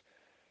just,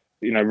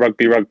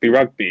 rugby.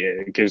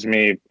 It gives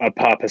me a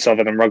purpose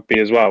other than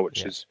rugby as well,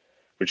 which is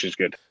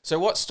good. So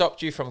what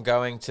stopped you from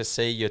going to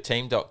see your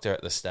team doctor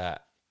at the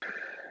start?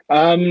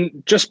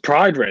 Just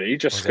pride, really,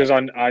 just because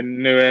I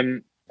knew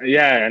him.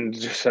 Yeah, and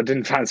just I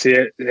didn't fancy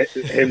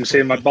him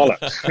seeing my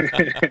bollocks.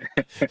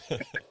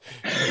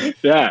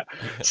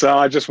 So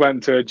I just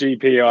went to a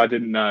GP who I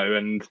didn't know,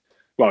 and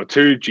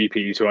two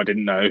GPs who I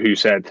didn't know, who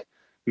said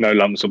no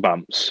lumps or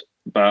bumps.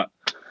 But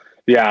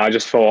I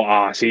just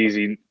thought, it's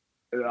easy.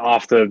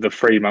 After the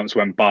 3 months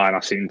went by and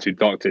I seen 2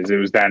 doctors, it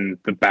was then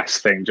the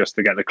best thing just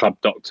to get the club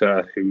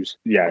doctor who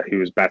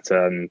was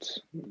better, and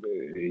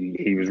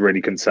he was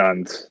really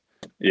concerned.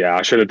 Yeah,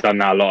 I should have done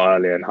that a lot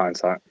earlier in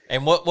hindsight.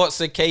 And what's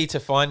the key to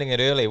finding it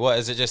early? What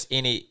is it? Just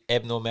any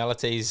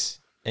abnormalities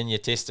in your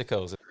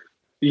testicles?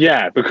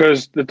 Yeah,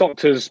 because the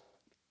doctors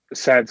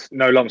said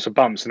no lumps or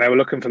bumps, and they were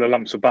looking for the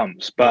lumps or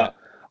bumps, but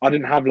I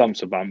didn't have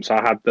lumps or bumps.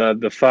 I had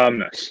the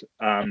firmness,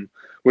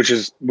 which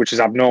is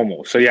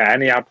abnormal. So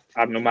any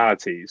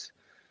abnormalities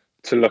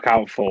to look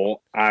out for,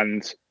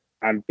 and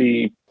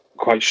be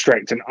quite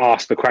strict and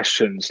ask the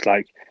questions.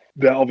 Like,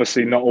 they're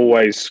obviously not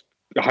always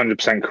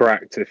 100%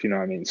 correct, if you know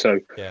what I mean. So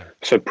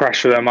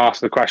pressure them, ask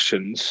the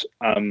questions,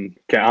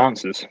 get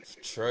answers.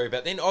 True,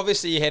 but then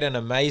obviously you had an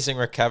amazing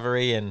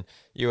recovery and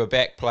you were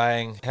back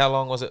playing. How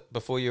long was it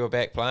before you were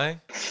back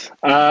playing?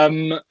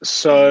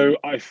 So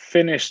I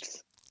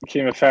finished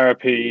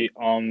chemotherapy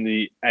on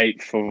the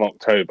 8th of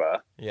October.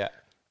 Yeah.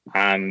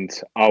 And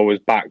I was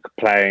back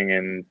playing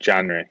in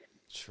January.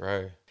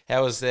 True.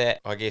 How was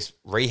that, I guess,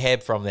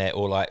 rehab from that,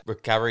 or like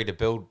recovery to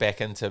build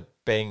back into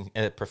being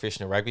a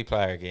professional rugby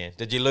player again?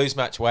 Did you lose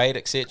much weight,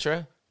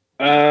 etc.?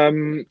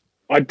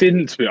 I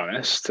didn't, to be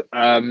honest.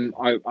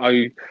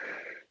 I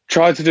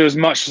tried to do as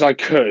much as I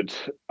could.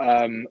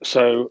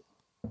 So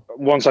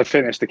once I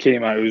finished the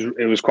chemo,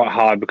 it was quite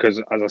hard because,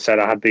 as I said,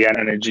 I had the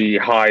energy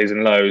highs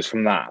and lows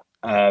from that.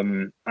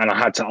 And I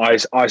had to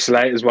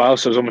isolate as well.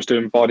 So I was almost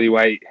doing body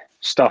weight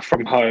stuff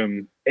from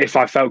home if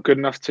I felt good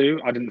enough to.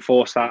 I didn't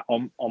force that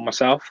on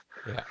myself.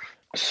 Yeah.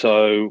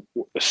 So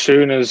as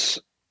soon as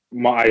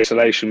my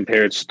isolation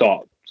period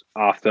stopped,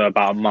 after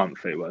about a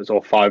month it was,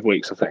 or 5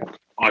 weeks, I think,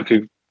 I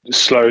could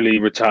slowly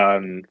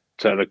return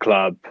to the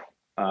club,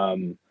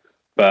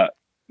 but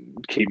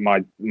keep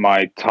my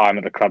time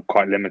at the club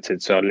quite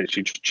limited. So I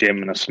literally just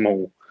gym and a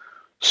small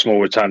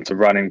return to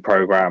running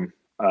program,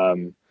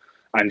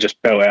 and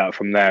just built it out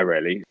from there,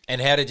 really.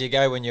 And how did you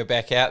go when you're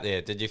back out there?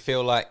 Did you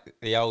feel like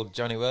the old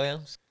Johnny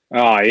Williams?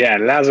 Oh, yeah,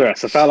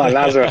 Lazarus. I felt like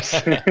Lazarus.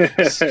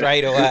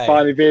 Straight away.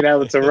 Finally being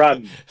able to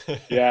run.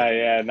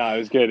 Yeah. No, it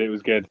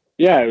was good.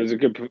 Yeah, it was a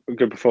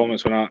good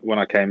performance when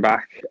I came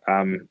back.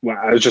 I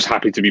was just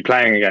happy to be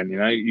playing again.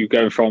 You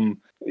go from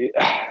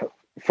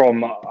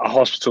from a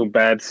hospital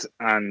bed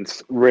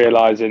and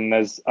realizing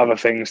there's other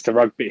things to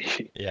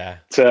rugby Yeah.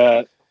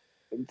 to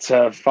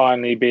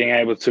finally being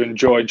able to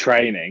enjoy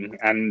training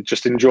and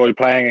just enjoy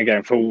playing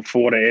again for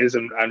what it is,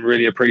 and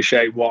really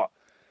appreciate what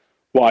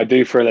I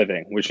do for a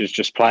living, which is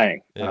just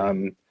playing. Yeah.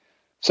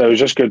 So it was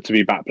just good to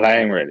be back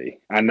playing, really,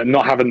 and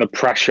not having the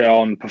pressure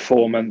on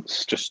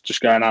performance,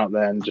 just going out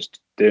there and just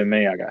doing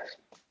me, I guess.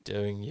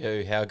 Doing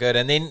you, how good.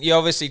 And then you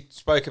obviously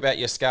spoke about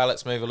your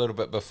Scarlets move a little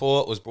bit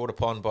before. It was brought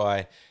upon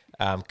by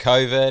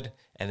COVID,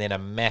 and then a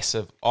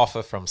massive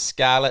offer from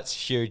Scarlets,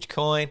 huge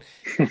coin,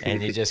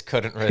 and you just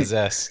couldn't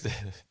resist.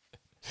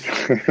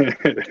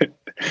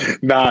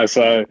 No,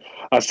 so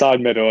I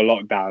signed middle of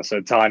lockdown,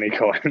 so tiny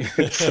coins.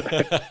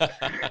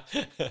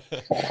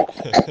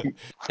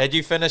 Had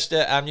you finished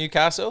at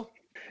Newcastle?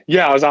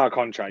 Yeah, I was out of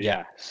contract. Yeah.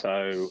 Yeah,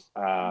 so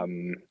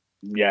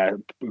yeah,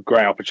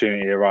 great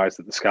opportunity arose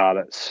at the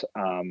Scarlets,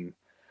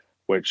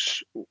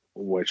 which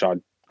I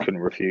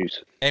couldn't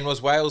refuse. And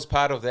was Wales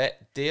part of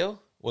that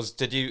deal?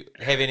 Did you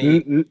have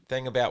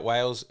anything about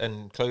Wales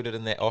included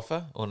in that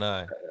offer, or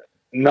no?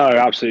 No,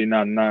 absolutely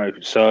none. No.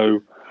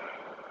 So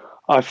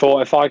I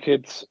thought if I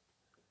could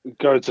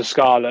go to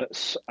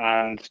Scarlets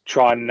and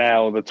try and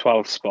nail the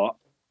 12th spot,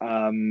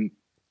 I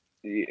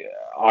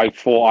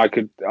thought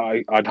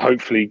I'd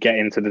hopefully get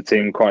into the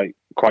team quite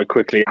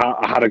quickly.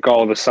 I had a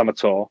goal of the summer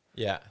tour,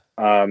 Yeah.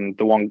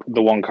 the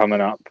one coming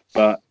up,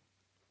 but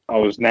I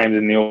was named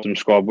in the autumn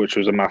squad, which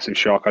was a massive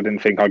shock. I didn't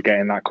think I'd get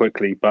in that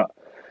quickly, but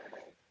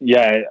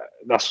yeah,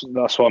 that's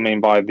what I mean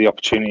by the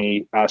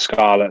opportunity at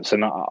Scarlets.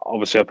 And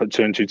obviously, I put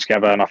two and two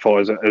together, and I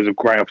thought it was a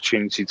great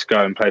opportunity to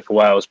go and play for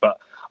Wales, but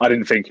I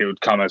didn't think it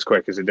would come as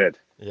quick as it did.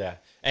 Yeah.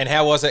 And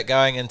how was it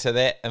going into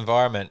that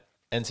environment,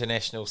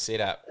 international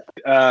setup?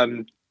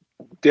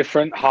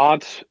 Different,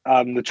 hard.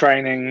 The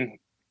training,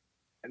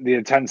 the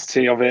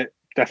intensity of it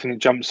definitely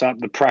jumps up.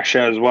 The pressure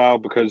as well,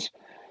 because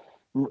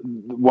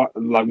like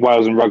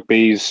Wales and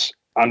rugby's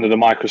under the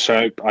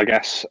microscope, I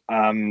guess,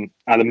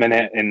 at the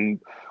minute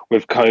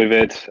with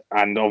COVID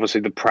and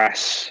obviously the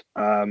press,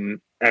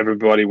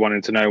 everybody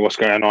wanting to know what's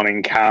going on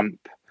in camp,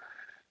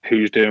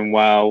 who's doing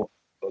well,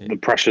 the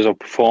pressures of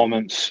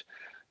performance.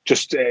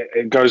 Just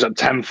it goes up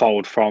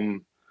tenfold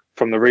from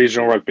the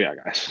regional rugby, I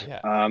guess.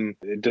 Yeah.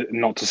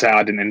 Not to say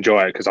I didn't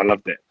enjoy it, because I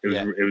loved it.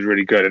 It was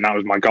really good, and that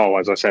was my goal,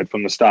 as I said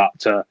from the start,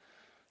 to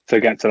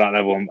get to that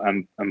level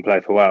and play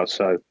for Wales.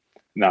 So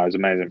no, it was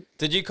amazing.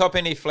 Did you cop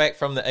any flack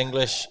from the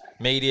English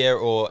media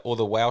or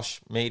the Welsh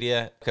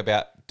media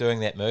about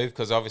doing that move?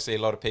 Because obviously a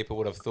lot of people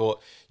would have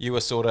thought you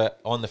were sort of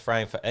on the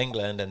frame for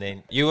England, and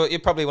then you're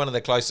probably one of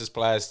the closest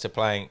players to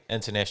playing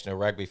international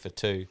rugby for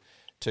two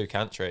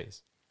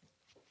countries.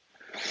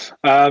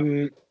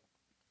 I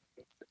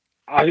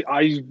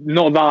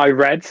not that I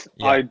read.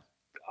 Yeah.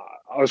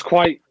 I was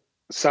quite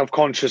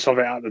self-conscious of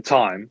it at the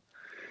time.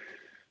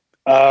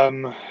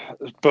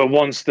 But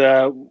once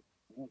the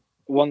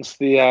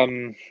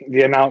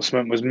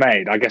announcement was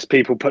made, I guess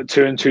people put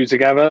two and two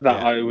together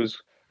that I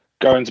was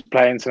going to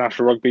play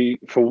international rugby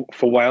for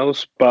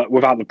Wales, but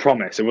without the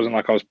promise. It wasn't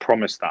like I was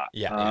promised that.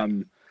 Yeah.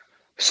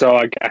 So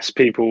I guess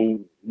people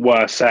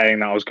were saying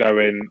that I was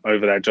going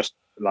over there just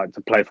like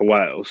to play for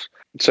Wales.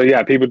 So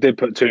yeah, people did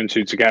put two and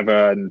two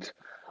together, and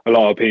a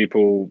lot of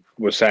people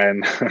were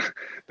saying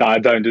that I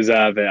don't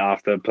deserve it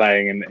after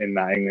playing in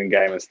that England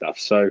game and stuff.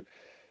 So,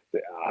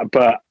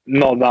 but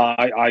not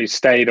that I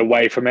stayed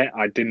away from it.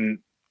 I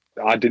didn't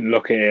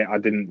look at it. I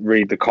didn't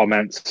read the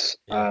comments,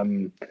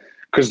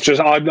 because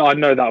I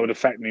know that would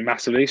affect me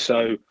massively.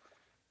 So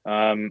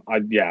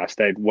I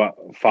stayed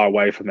far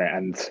away from it.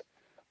 And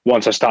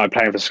once I started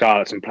playing for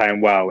Scarlets and playing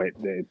well, it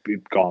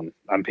gone,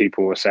 and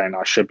people were saying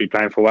I should be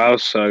playing for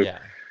Wales. So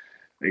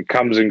it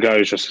comes and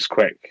goes just as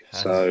quick.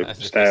 So 100%.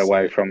 Stay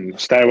away from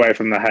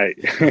the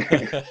hate.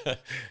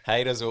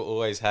 Haters will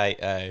always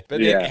hate, eh? But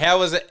then how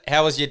was it?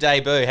 How was your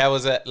debut? How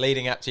was it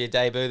leading up to your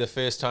debut? The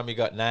first time you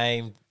got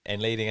named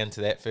and leading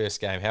into that first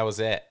game, how was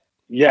that?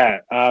 Yeah,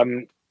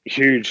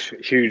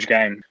 huge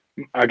game.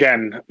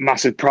 Again,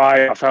 massive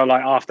pride. I felt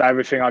like after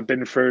everything I'd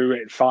been through,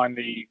 it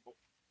finally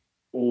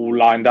all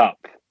lined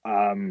up.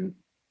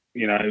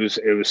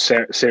 It was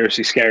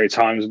seriously scary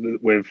times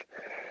with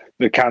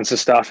the cancer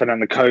stuff and then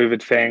the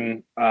COVID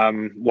thing,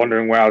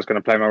 wondering where I was going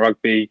to play my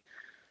rugby,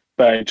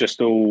 but it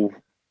just all,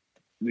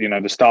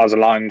 the stars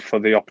aligned for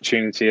the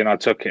opportunity and I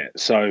took it.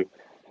 So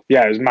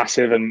yeah, it was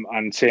massive,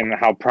 and seeing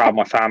how proud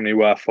my family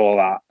were for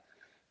that.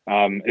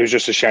 It was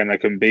just a shame they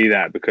couldn't be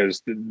there,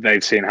 because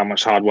they'd seen how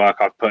much hard work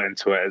I've put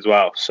into it as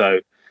well.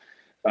 So,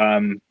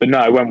 but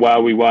no, it went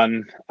well. We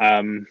won.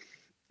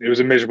 It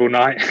was a miserable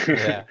night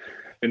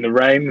in the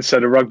rain. So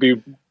the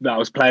rugby that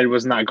was played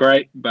wasn't that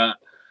great, but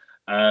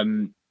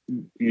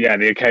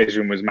the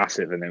occasion was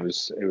massive, and it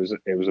was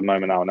a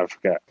moment I'll never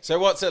forget. So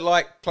what's it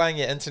like playing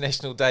your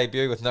international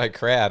debut with no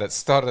crowd? It's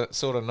sort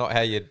of not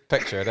how you'd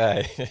picture it,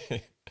 eh?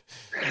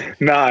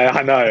 No,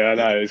 I know.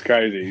 It's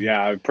crazy.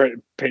 Yeah, I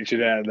pictured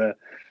it at the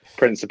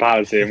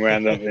Principality, and we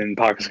end up in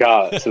Parc y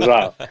Scarlets as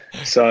well.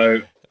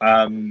 So,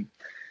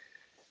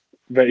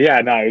 but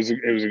yeah, no, it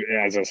was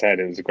as I said,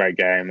 it was a great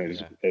game.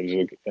 It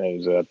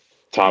was a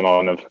time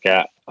I'll never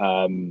forget.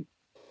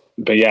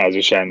 But yeah, it was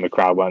a shame the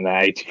crowd weren't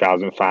there.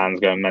 80,000 fans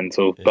going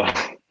mental, but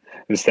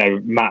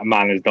instead, man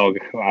and his dog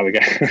out of the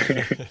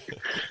game.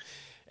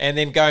 And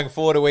then going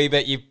forward a wee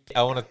bit,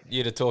 I wanted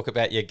you to talk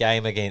about your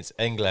game against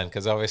England,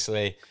 because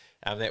obviously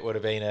that would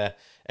have been a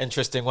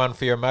interesting one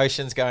for your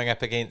emotions, going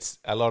up against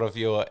a lot of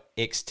your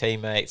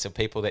ex-teammates or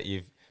people that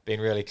you've been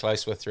really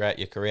close with throughout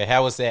your career.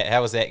 How was that?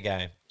 How was that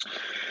game?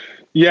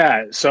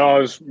 Yeah, so I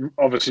was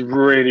obviously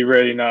really,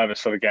 really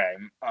nervous for the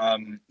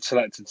game.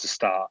 Selected to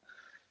start.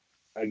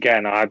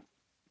 Again, I had,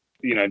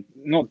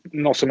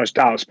 not so much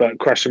doubts, but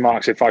question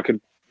marks if I could,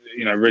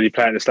 really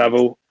play at this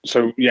level.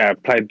 So yeah,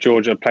 played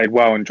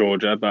well in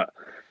Georgia, but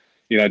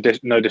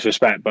no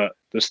disrespect, but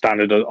the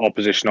standard of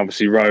opposition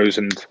obviously rose,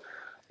 and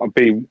I'd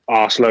be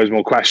asked loads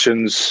more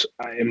questions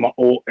in my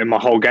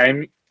whole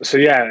game. So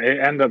yeah, it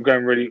ended up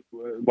going really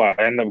well.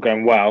 It ended up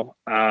going well.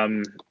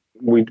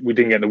 We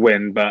didn't get the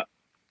win, but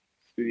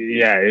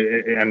yeah,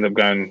 it ended up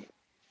going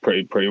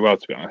pretty well,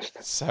 to be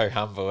honest. So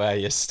humble, eh?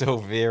 You're still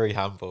very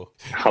humble.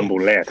 Humble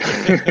lad.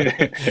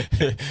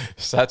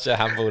 Such a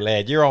humble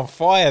lad. You're on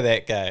fire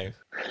that game.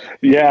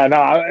 Yeah,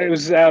 no, it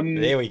was.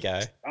 There we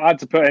go. I had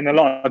to put in a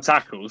lot of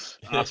tackles,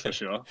 that's for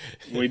sure.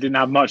 We didn't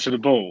have much of the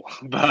ball,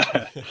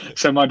 but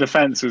so my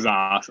defence was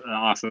asked a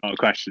lot of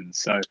questions.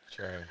 So,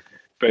 true.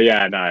 But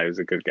yeah, no, it was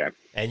a good game.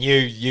 And you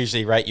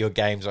usually rate your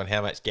games on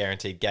how much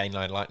guaranteed gain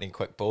line lightning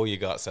quick ball you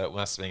got, so it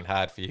must have been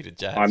hard for you to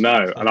judge. I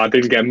know, and I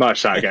didn't get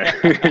much that game,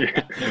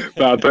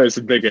 but I put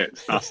some big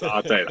hits.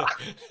 I'll tell you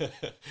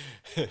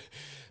that.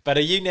 But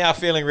are you now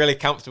feeling really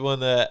comfortable in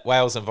the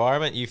Wales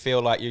environment? You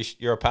feel like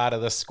you're a part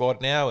of this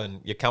squad now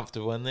and you're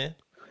comfortable in there?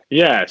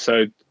 Yeah,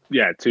 so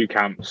yeah, 2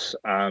 camps.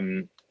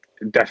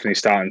 Definitely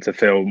starting to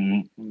feel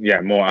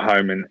more at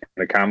home in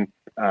the camp.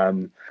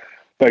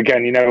 But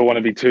again, you never want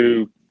to be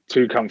too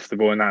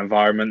comfortable in that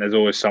environment. There's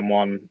always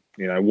someone,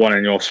 one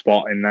in your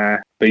spot in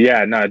there. But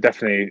yeah, no,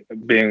 definitely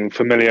being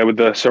familiar with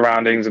the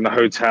surroundings and the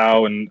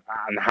hotel and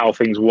how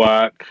things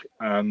work.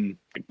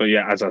 But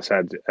yeah, as I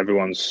said,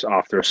 everyone's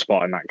after a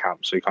spot in that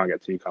camp, so you can't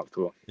get too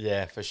comfortable.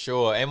 Yeah, for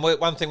sure. And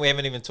one thing we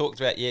haven't even talked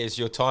about yet is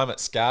your time at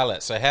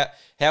Scarlet. So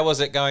how was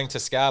it going to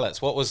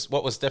Scarlets? What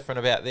was different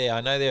about there?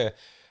 I know they're a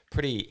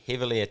pretty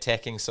heavily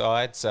attacking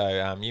side,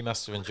 so you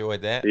must have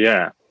enjoyed that.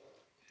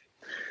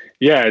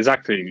 Yeah,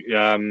 exactly.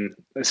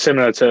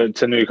 Similar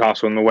to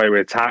Newcastle in the way we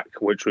attack,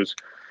 which was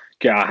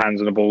get our hands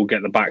on the ball,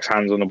 get the back's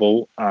hands on the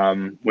ball,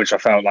 which I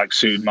felt like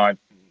suited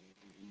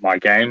my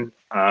game.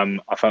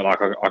 I felt like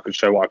I could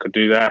show what I could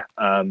do there.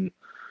 And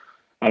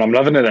I'm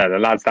loving it there. The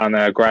lads down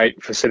there are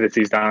great.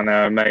 Facilities down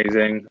there are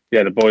amazing.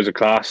 Yeah, the boys are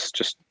class.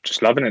 Just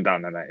loving it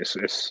down there, mate.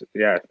 It's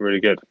really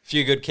good. A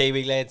few good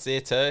Kiwi lads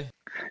there too.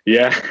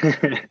 Yeah.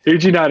 Who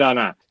do you know down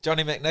there?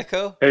 Johnny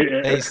McNichol.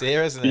 He's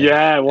there, isn't he?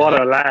 Yeah, what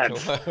a lad.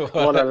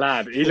 What a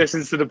lad. He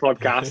listens to the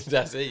podcast.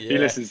 Does he? Yeah. He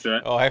listens to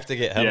it. I'll have to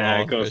get him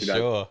on for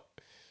sure.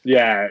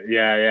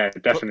 Yeah.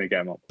 Definitely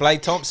get him on.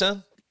 Blade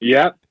Thompson?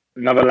 Yeah,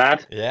 another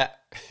lad. Yeah.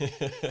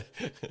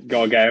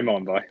 Gotta get him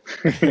on, boy.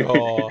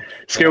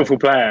 Skillful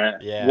player.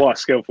 Yeah. What a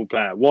skillful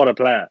player. What a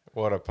player.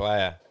 What a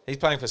player. He's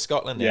playing for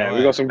Scotland now. Yeah,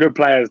 we've got some good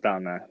players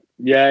down there.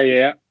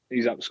 Yeah.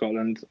 He's up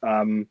Scotland.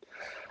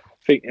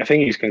 I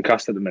think he's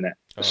concussed at the minute.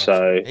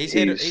 So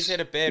he's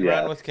had a bad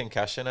run with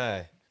concussion,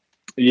 eh?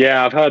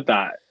 Yeah, I've heard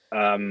that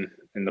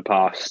in the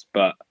past,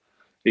 but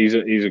he's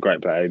a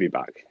great player. He'll be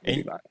back.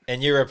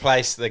 And you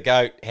replaced the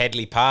GOAT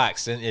Hadley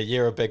Parkes, didn't you?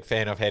 You're a big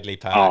fan of Hadley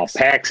Parkes. Oh,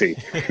 Paxi.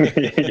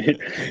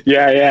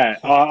 Yeah.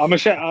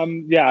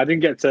 I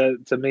didn't get to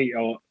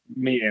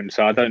meet him,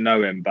 so I don't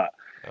know him, but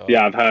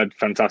yeah, I've heard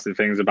fantastic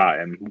things about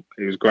him.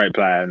 He was a great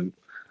player and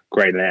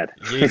great lad.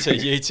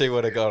 You two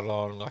would have gone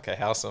on like a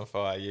house on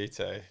fire. You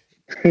two.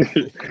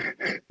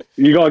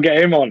 You got to get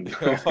him on.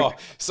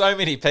 So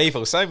many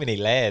people, so many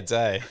lads,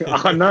 eh?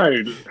 I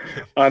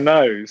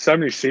know. So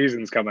many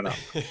seasons coming up.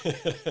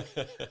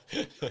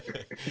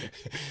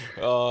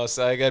 Oh,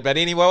 so good. But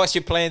anyway, what's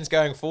your plans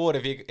going forward?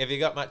 Have you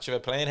got much of a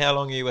plan? How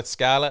long are you with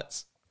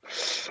Scarlets?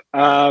 So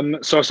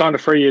I signed a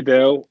 3-year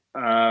deal.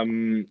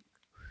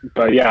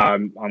 But yeah,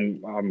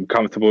 I'm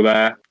comfortable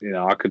there.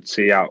 I could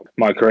see out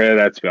my career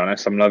there. To be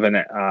honest, I'm loving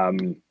it.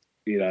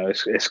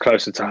 It's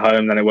closer to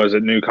home than it was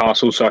at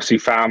Newcastle, so I see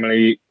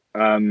family.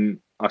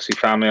 I see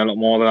family a lot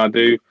more than I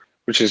do,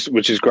 which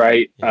is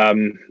great.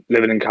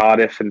 Living in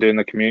Cardiff and doing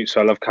the commute,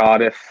 so I love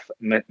Cardiff.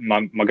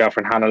 My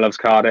girlfriend Hannah loves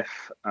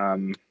Cardiff.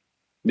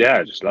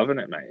 Just loving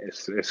it, mate.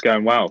 It's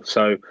going well.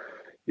 So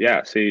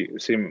yeah, see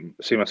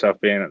myself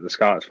being at the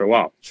Scarlets for a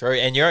while. True,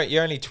 and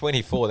you're only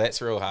 24.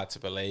 That's real hard to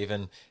believe.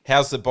 And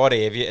how's the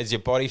body? Is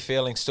your body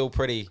feeling still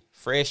pretty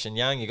fresh and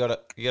young? You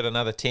got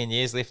another 10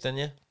 years left in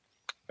you.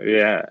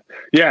 Yeah.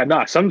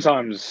 No,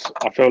 sometimes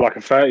I feel like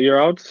a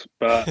 30-year-old,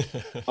 but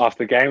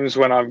after games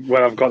when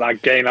I've got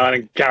that gain line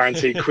and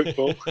guaranteed quick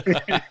ball.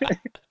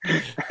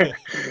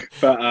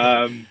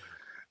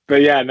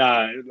 but yeah,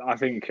 no, I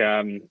think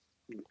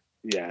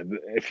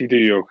if you do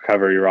your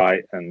recovery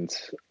right and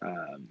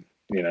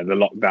the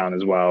lockdown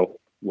as well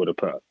would have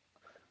put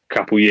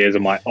couple years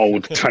of my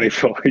old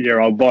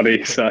 24-year-old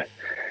body. So,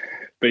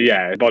 but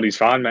yeah, body's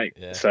fine, mate.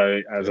 Yeah. So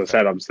as I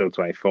said, I'm still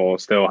 24,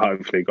 still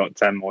hopefully got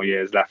 10 more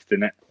years left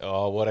in it.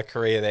 Oh, what a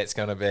career that's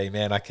going to be,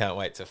 man. I can't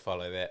wait to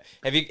follow that.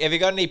 Have you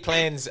got any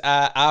plans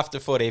after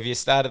footy? Have you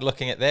started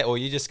looking at that, or are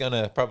you just going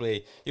to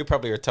you'll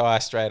probably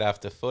retire straight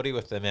after footy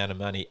with the amount of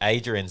money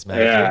Adrian's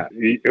making? Yeah,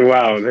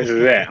 well, this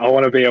is it. I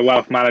want to be a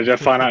wealth manager,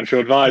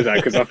 financial advisor,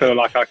 because I feel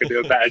like I could do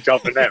a better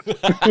job than him.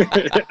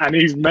 And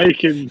he's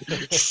making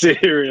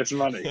serious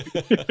money.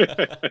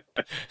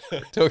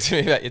 Talk to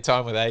me about your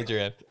time with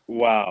Adrian.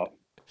 Wow.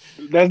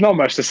 There's not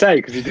much to say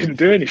because he didn't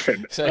do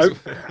anything.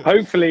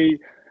 Hopefully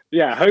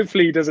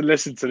he doesn't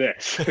listen to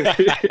this.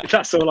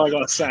 That's all I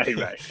got to say,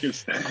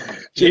 mate.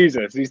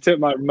 Jesus, he took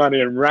my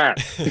money and ran.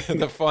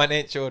 The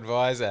financial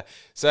advisor.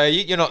 So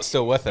you're not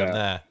still with him,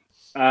 nah?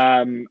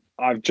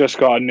 I've just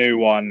got a new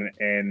one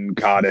in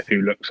Cardiff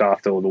who looks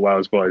after all the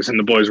Wales boys, and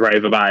the boys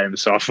rave about him.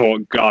 So I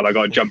thought, God, I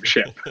got to jump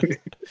ship,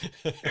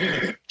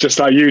 just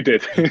like you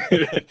did.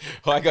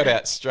 I got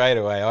out straight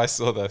away. I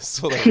saw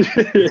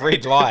the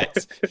red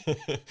lights.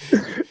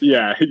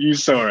 Yeah, you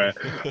saw it.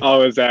 I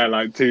was there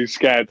like too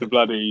scared to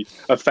bloody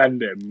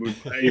offend him,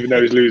 even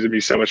though he's losing me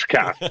so much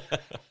cash.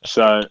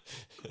 So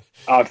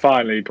I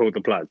finally pulled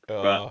the plug.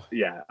 Oh. But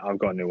yeah, I've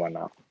got a new one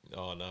now.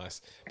 Oh,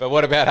 nice. But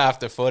what about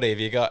after footy? Have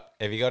you got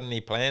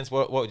any plans?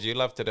 What would you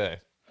love to do?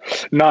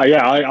 No,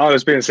 yeah, I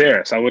was being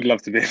serious. I would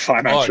love to be a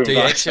financial do you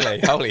advisor.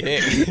 actually? Holy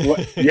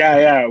heck.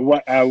 Yeah,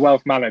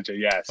 wealth manager,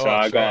 yeah. So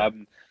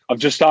I've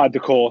just started the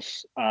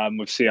course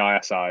with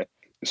CISI.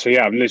 So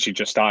yeah, I've literally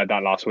just started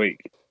that last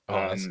week. Oh,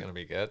 that's going to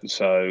be good.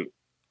 So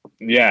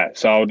yeah,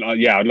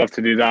 I'd love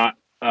to do that.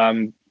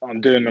 I'm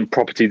doing a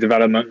property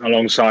development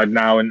alongside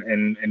now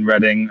in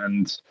Reading,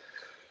 and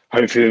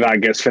hopefully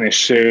that gets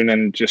finished soon,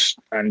 and just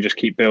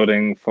keep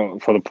building for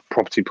the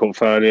property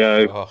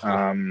portfolio.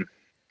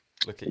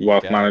 Look at you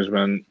wealth go.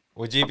 Management.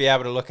 Would you be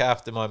able to look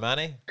after my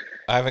money?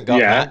 I haven't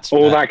got much.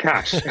 All that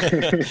cash.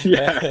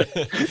 Yeah,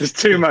 there's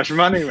too much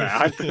money, man.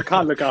 I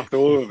can't look after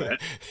all of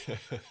it.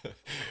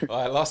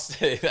 I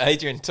lost it.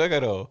 Adrian took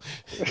it all.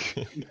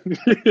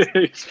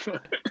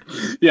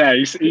 Yeah,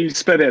 he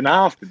split it in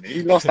half, didn't he?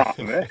 He lost half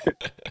of it.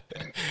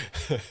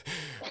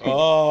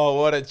 Oh,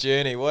 what a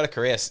journey. What a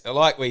career.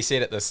 Like we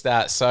said at the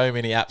start, so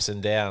many ups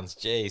and downs.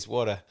 Jeez,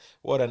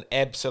 what an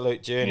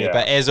absolute journey. Yeah.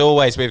 But as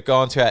always, we've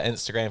gone to our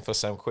Instagram for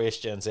some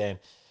questions, and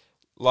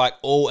like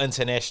all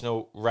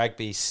international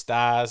rugby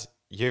stars,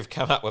 you've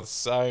come up with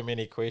so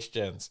many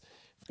questions.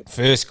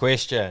 First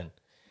question,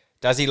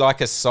 does he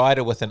like a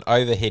cider with an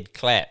overhead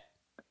clap?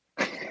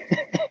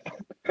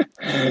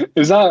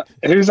 Who's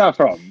that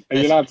from? Are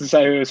you allowed to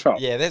say who it's from?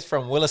 Yeah, that's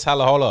from Willis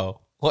Halaholo.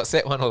 What's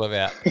that one all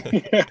about?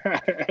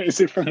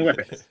 Is it from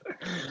Willis?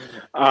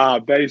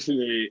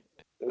 Basically,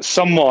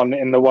 someone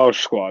in the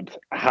Welsh squad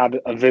had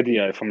a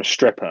video from a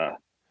stripper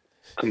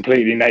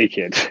completely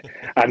naked,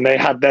 and they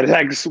had their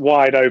legs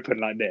wide open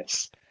like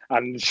this,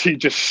 and she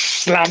just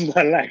slammed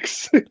her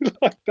legs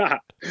like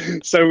that.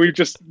 So we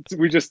just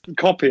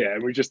copy it,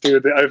 and we just do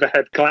the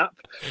overhead clap.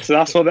 So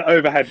that's what the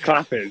overhead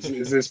clap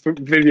is this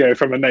video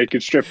from a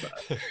naked stripper.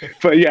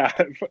 But yeah,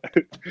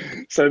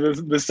 so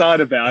the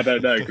cider bit I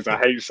don't know because I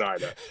hate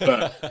cider.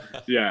 But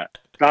yeah,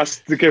 that's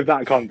to give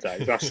that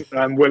context. That's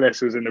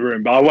Willis was in the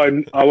room, but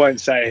I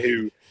won't say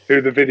who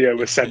the video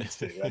was sent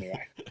to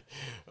anyway.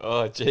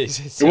 Oh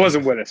Jesus! It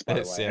wasn't Willis, by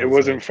the way. It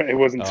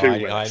wasn't too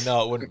Willis. I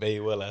know it wouldn't be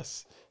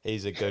Willis.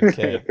 He's a good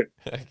kid.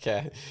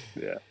 Okay.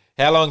 Yeah.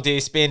 How long do you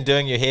spend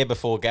doing your hair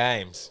before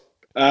games?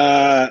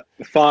 5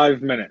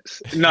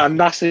 minutes. No,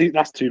 that's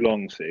too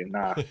long. See,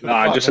 nah,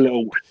 just a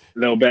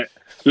little bit.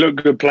 Look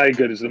good, play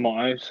good is the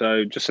motto.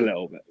 So just a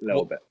little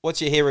bit.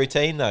 What's your hair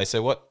routine though?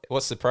 So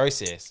what's the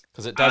process?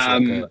 Because it does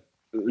look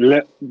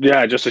good.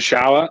 Yeah, just a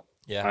shower.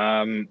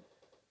 Yeah.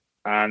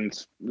 And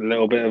a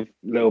little bit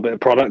of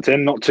product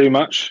in, not too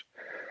much.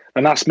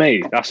 And that's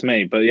me.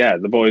 But yeah,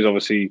 the boys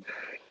obviously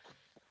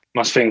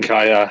must think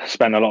I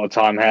spend a lot of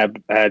time hair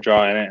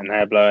drying it and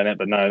hair blowing it,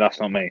 but no,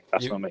 that's not me.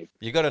 Not me.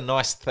 You got a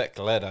nice thick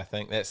lid. I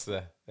think that's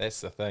the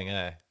thing,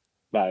 eh?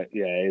 But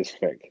yeah, it is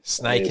thick.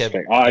 Snake is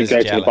thick. I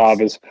go to the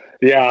barbers.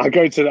 Yeah, I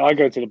go to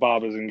the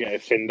barbers and get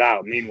it thinned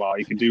out. Meanwhile,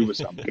 you could do with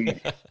something.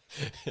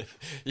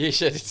 You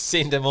should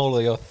send him all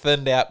of your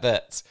thinned out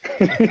bits.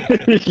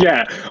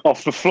 Yeah,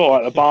 off the floor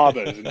at the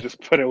barbers and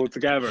just put it all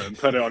together and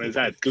put it on his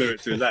head, glue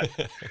it to his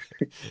head.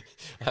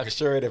 I'm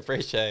sure he'd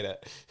appreciate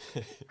it.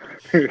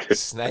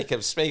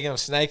 Speaking of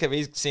Snake,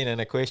 he's sent in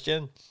a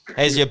question.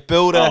 Has your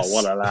builder? Oh,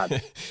 what a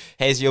lad!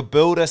 Has your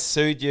builder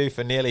sued you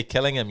for nearly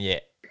killing him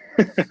yet?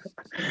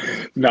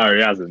 No,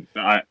 he hasn't.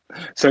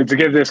 So to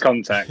give this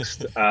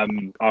context,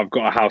 I've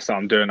got a house that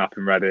I'm doing up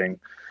in Reading.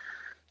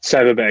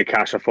 Save a bit of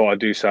cash. I thought I'd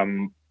do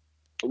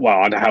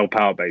I'd help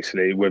out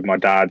basically with my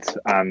dad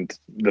and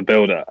the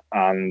builder.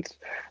 And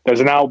there's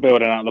an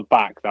outbuilding at the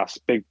back that's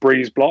big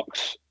breeze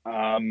blocks.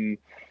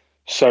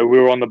 So we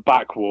were on the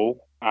back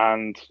wall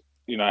and,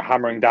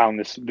 hammering down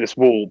this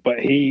wall. But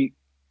he,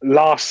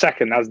 last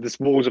second, as this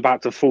wall's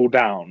about to fall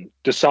down,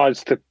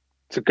 decides to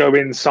go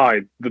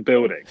inside the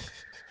building.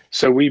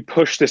 So we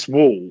pushed this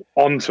wall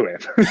onto him,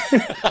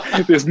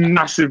 this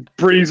massive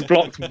breeze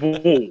blocked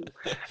wall,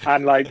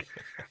 and like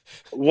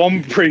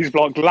one breeze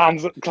block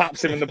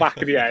claps him in the back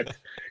of the head,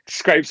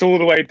 scrapes all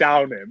the way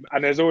down him,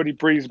 and there's already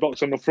breeze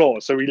blocks on the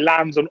floor. So he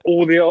lands on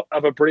all the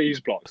other breeze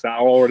blocks that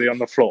are already on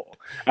the floor,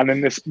 and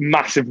then this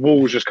massive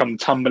wall's just come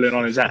tumbling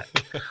on his head.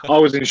 I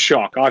was in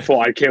shock. I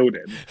thought I killed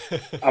him,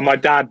 and my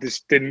dad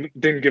just didn't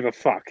give a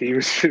fuck. He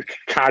was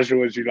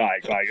casual as you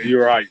like,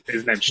 you're right.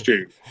 His name's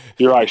Stu.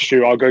 You're right,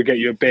 Stu. I'll go get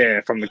you a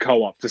beer from the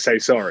co-op to say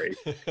sorry.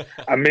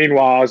 And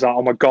meanwhile, I was like,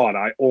 oh my god,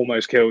 I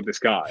almost killed this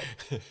guy.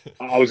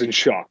 I was in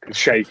shock,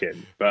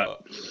 shaking.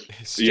 But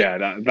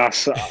yeah,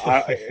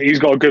 he's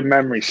got a good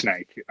memory,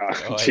 Snake.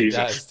 He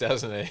does,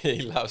 doesn't he?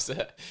 He loves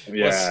it.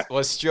 Yeah.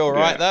 Was Stu all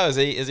right though? Is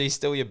he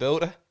still your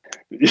builder?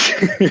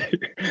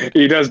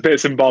 He does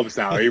bits and bobs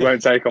now. He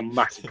won't take on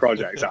massive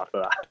projects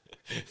after that.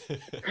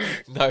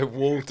 No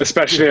wall.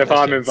 Especially if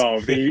I'm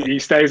involved. He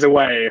stays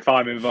away if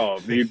I'm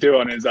involved. He do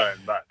it on his own,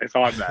 but if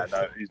I'm there,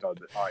 no, he's not.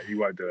 He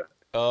won't do it.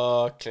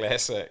 Oh,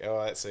 classic.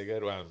 Oh, that's a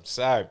good one.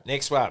 So,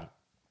 next one.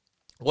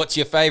 What's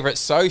your favourite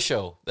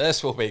social?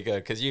 This will be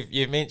good because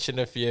you've mentioned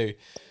a few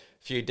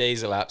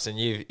diesel apps, and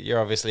you're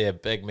obviously a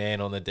big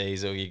man on the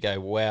diesel. You go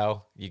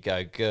well, you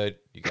go good,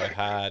 you go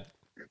hard.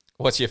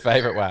 What's your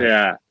favourite one?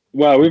 Yeah.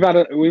 Well, we've had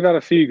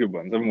a few good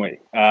ones, haven't we?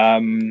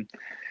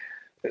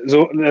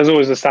 There's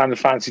always the standard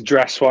fancy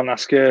dress one.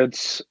 That's good.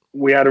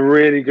 We had a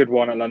really good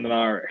one at London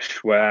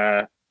Irish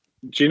where.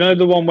 Do you know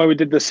the one where we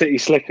did the city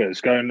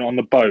slickers going on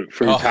the boat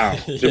through town?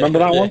 Do you remember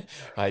that one?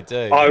 I do.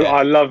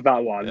 I love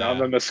that one. Yeah. I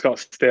remember Scott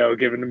Steele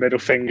giving the middle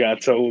finger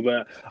to all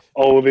the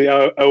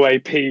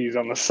OAPs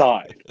on the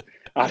side,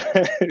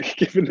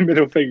 giving the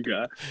middle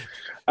finger,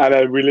 and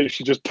then we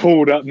literally just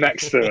pulled up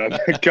next to him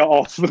and got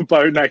off the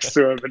boat next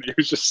to him, and he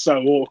was just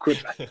so awkward.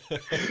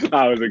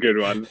 That was a good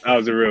one. That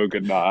was a real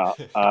good night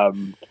out.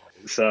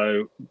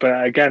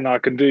 But again,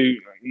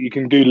 you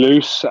can do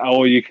loose,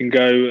 or you can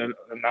go and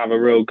have a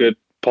real good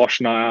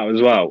posh night out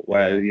as well,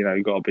 where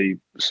you've got to be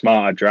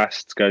smarter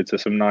dressed, go to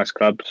some nice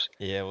clubs.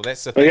 Yeah, well,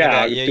 that's the thing. But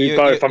yeah, I do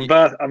both.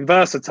 I'm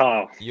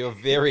versatile. You're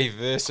very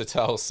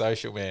versatile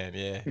social man.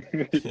 Yeah,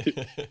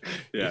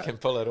 yeah. You can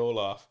pull it all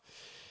off.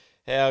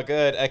 How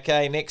good.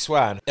 Okay, next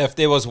one. If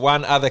there was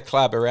one other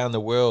club around the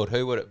world,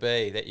 who would it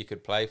be that you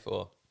could play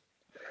for?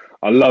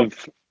 I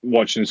love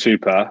watching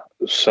Super,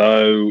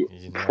 so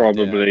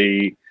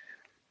probably.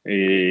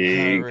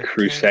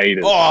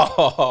 Crusaders.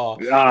 Oh,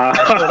 wow! I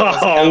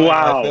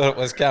thought it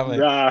was coming.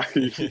 Nah.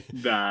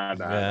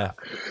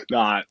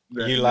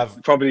 You love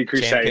probably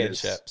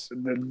Crusaders. Championships.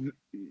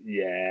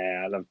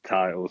 Yeah, I love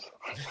titles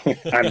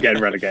and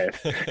getting relegated.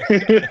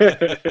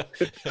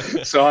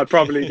 So I'd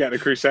probably get the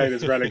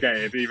Crusaders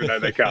relegated, even though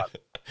they can't.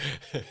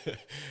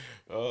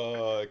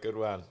 Oh, good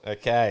one.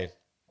 Okay,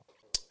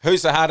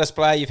 who's the hardest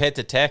player you've had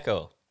to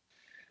tackle?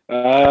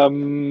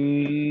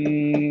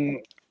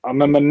 I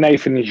remember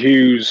Nathan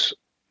Hughes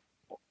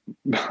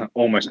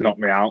almost knocked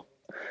me out.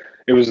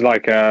 It was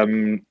like our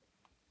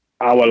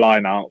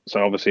line out,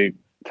 so obviously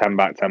 10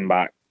 back,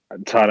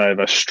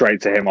 turnover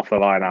straight to him off the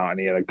line out, and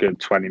he had a good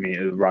 20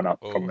 metres run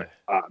up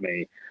at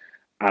me.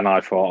 And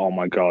I thought, oh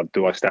my God,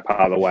 do I step out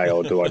of the way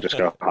or do I just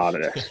go hard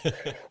at this?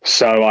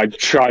 So I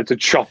tried to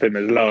chop him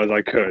as low as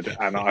I could,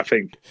 and I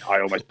think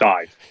I almost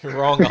died.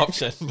 Wrong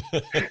option.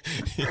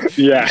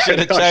 Yeah. Should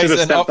have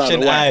chosen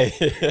option A.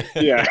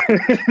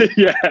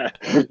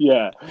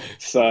 Yeah.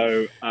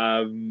 So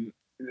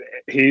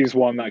he's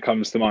one that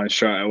comes to mind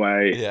straight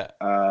away. Yeah.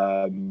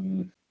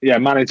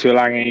 Manu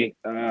Tuolangi,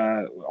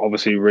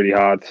 obviously really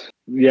hard.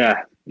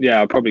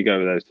 Yeah, I'll probably go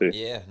with those two.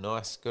 Yeah,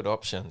 nice. Good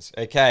options.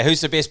 Okay, who's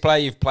the best player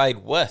you've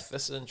played with?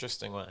 This is an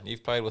interesting one.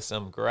 You've played with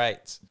some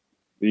greats.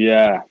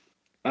 Yeah.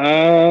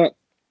 If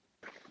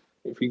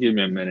you give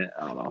me a minute,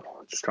 I don't know.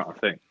 I'm just trying to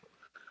think.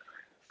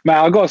 Man,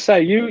 I've got to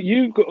say,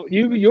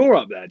 you're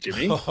up there,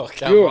 Jimmy. Oh,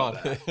 come on.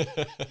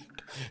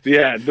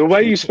 Yeah, the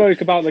way you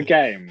spoke about the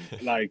game,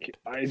 like,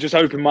 it just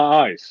opened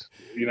my eyes,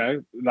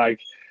 Like,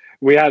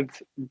 we had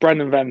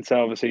Brendan Venter,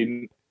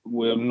 obviously,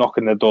 we were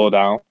knocking the door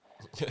down.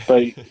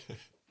 But...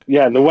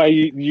 yeah, the way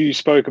you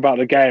spoke about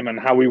the game and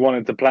how we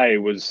wanted to play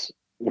was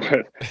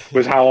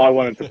how I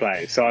wanted to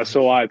play. So I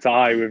saw eye to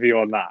eye with you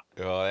on that.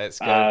 Oh, that's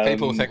good.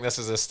 People think this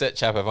is a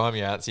stitch up if I'm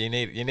your answer. You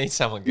need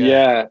someone good.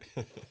 Yeah.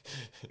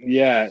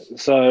 Yeah.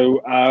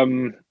 So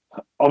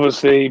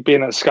obviously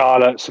being at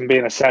Scarlets and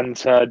being a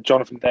centre,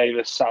 Jonathan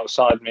Davis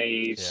outside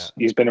me,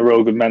 he's been a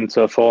real good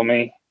mentor for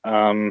me.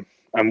 And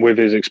with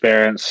his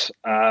experience,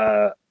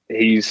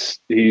 he's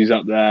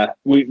up there.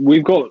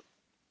 We've got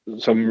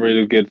some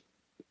really good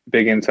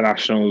big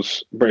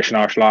internationals, British and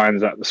Irish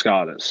Lions at the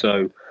Scarlets.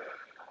 So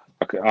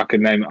I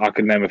could name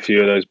a few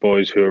of those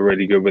boys who are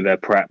really good with their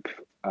prep,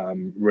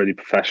 really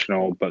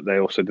professional, but they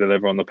also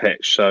deliver on the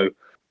pitch. So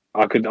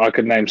I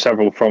could name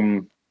several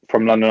from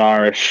London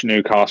Irish,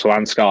 Newcastle,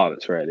 and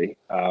Scarlets really.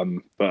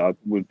 But I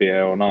would be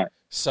here all night.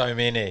 So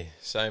many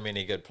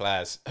good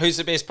players. Who's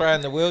the best player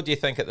in the world, do you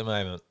think, at the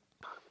moment?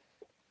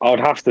 I would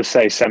have to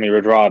say Semi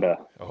Radradra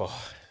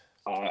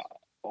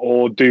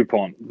or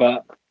Dupont,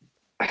 but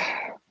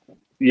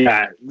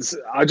yeah,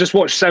 I just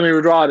watched Semi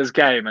Radrad's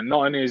game, and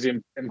not only is he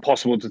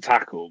impossible to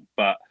tackle,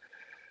 but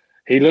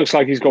he looks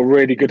like he's got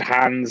really good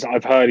hands.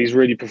 I've heard he's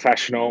really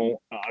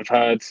professional. I've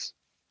heard,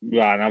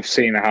 yeah, and I've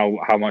seen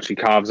how much he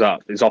carves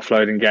up. His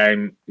offloading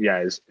game,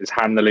 yeah, his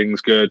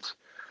handling's good.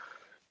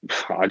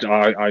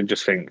 I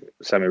just think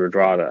Semi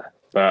Radradra,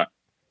 but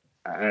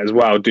as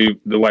well, the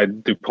way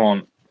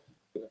Dupont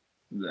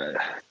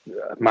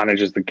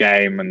manages the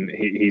game, and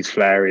he's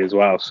flary as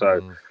well.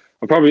 So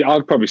I'd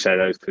probably say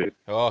those two.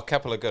 Oh, a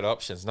couple of good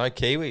options. No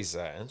Kiwis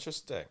there.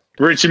 Interesting.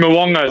 Richie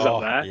Mwonga's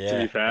up there. Yeah, to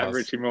be fair,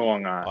 Richie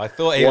Mwonga. I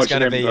thought he was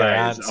going to be your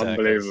play is answer.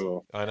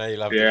 unbelievable. I know you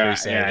love the Yeah.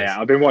 Crusaders.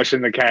 I've been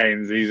watching the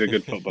Canes. He's a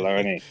good footballer,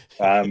 isn't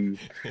he?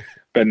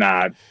 But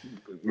nah,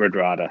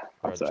 Radradra.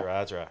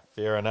 Radradra.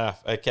 Fair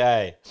enough.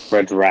 Okay.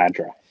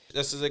 Radradra.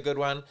 This is a good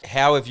one.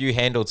 How have you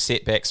handled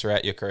setbacks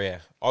throughout your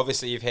career?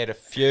 Obviously, you've had a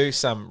few,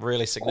 some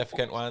really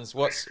significant ones.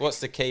 What's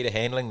the key to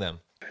handling them?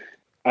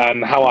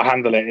 How I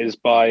handle it is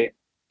by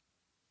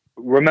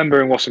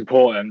remembering what's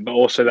important, but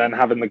also then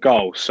having the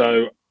goal.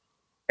 So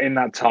in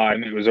that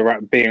time, it was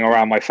being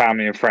around my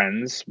family and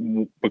friends,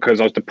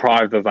 because I was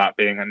deprived of that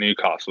being at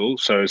Newcastle.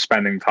 So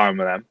spending time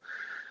with them,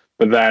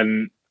 but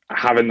then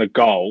having the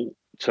goal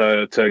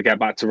to get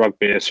back to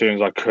rugby as soon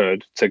as I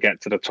could to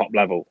get to the top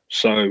level.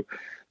 So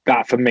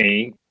that, for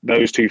me,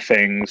 those two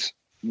things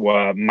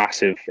were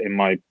massive in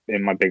my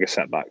biggest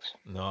setbacks.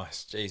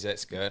 Nice. Jeez,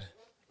 that's good.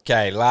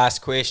 Okay,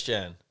 last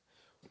question.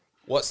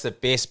 What's the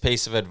best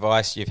piece of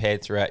advice you've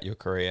had throughout your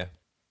career?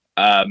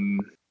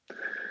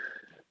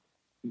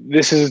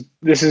 This is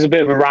a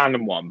bit of a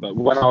random one, but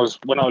when I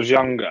was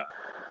younger,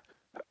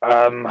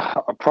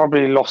 I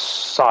probably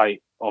lost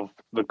sight of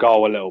the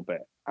goal a little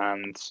bit,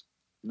 and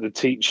the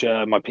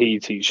teacher, my PE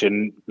teacher,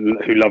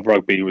 who loved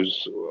rugby,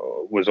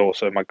 was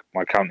also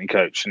my county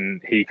coach, and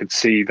he could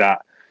see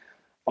that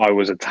I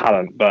was a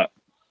talent, but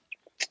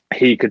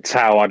he could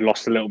tell I'd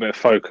lost a little bit of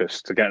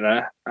focus to get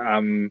there.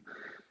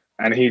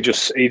 And he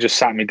just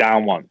sat me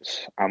down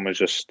once and was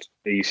just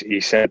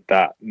he said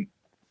that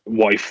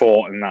what he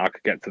thought, and that I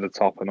could get to the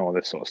top and all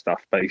this sort of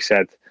stuff. But he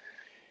said,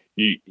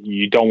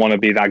 you don't want to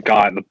be that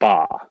guy at the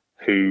bar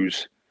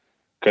who's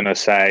gonna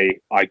say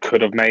I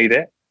could have made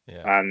it.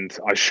 Yeah. And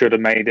I should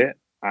have made it,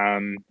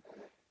 and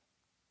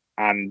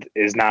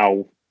is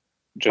now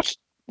just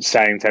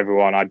saying to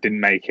everyone I didn't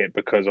make it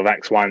because of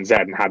X, Y, and Z,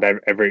 and had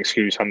every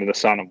excuse under the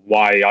sun of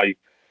why I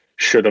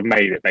should have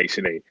made it,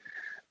 basically.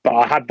 But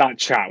I had that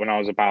chat when I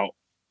was about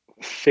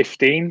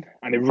 15,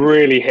 and it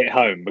really hit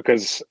home,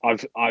 because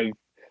I've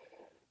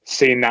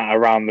seen that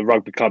around the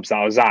rugby clubs that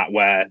I was at,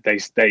 where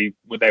they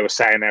were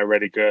saying they're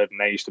really good and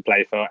they used to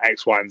play for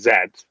X, Y, and Z,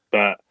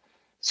 but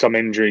some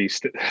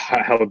injuries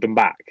held them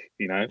back,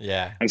 you know?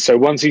 Yeah. And so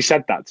once he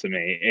said that to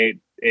me,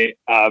 it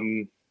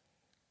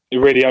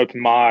really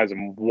opened my eyes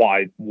on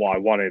why I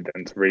wanted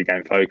them to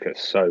regain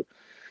focus. So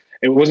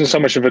it wasn't so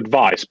much of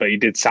advice, but he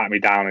did sat me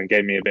down and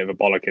gave me a bit of a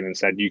bollocking and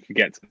said, you could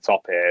get to the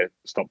top here,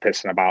 stop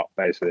pissing about,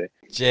 basically.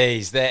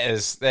 Jeez,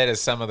 that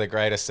is some of the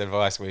greatest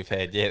advice we've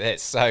had. Yeah,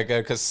 that's so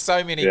good, because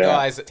so many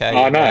guys that tell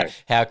you about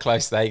how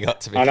close they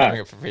got to becoming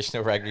a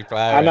professional rugby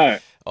player. I know.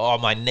 Oh,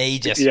 my knee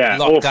just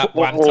locked up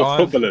one time.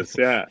 Footballers,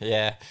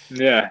 yeah.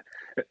 Yeah,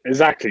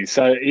 exactly.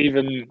 So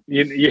even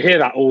you hear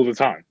that all the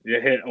time. You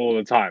hear it all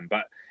the time.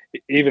 But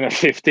even at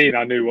 15,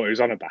 I knew what he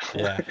was on about.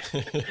 Yeah.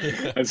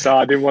 And so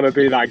I didn't want to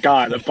be that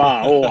guy at the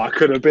bar. Oh, I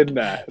could have been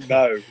there.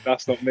 No,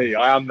 that's not me.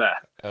 I am there.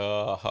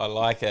 Oh, I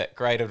like it.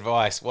 Great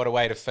advice. What a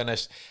way to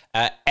finish.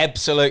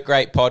 Absolute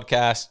great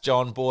podcast.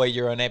 John Boy,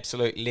 you're an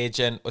absolute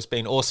legend. It's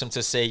been awesome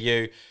to see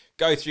you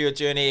go through your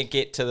journey and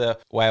get to the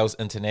Wales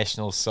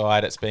international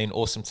side. It's been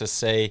awesome to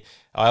see.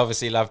 I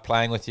obviously love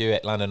playing with you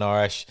at London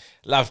Irish.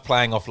 Love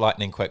playing off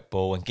lightning quick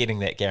ball and getting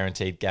that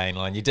guaranteed gain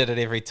line. You did it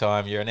every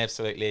time. You're an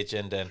absolute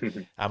legend,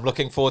 and I'm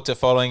looking forward to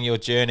following your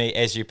journey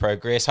as you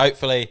progress.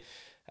 Hopefully,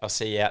 I'll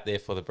see you out there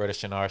for the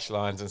British and Irish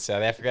Lions in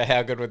South Africa.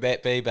 How good would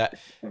that be? But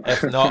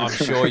if not,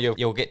 I'm sure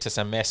you'll get to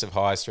some massive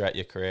highs throughout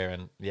your career.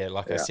 And yeah,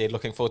 like I said,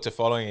 looking forward to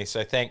following you.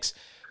 So thanks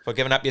for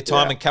giving up your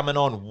time and coming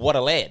on. What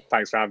a lad.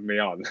 Thanks for having me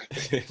on.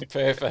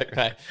 Perfect,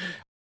 mate.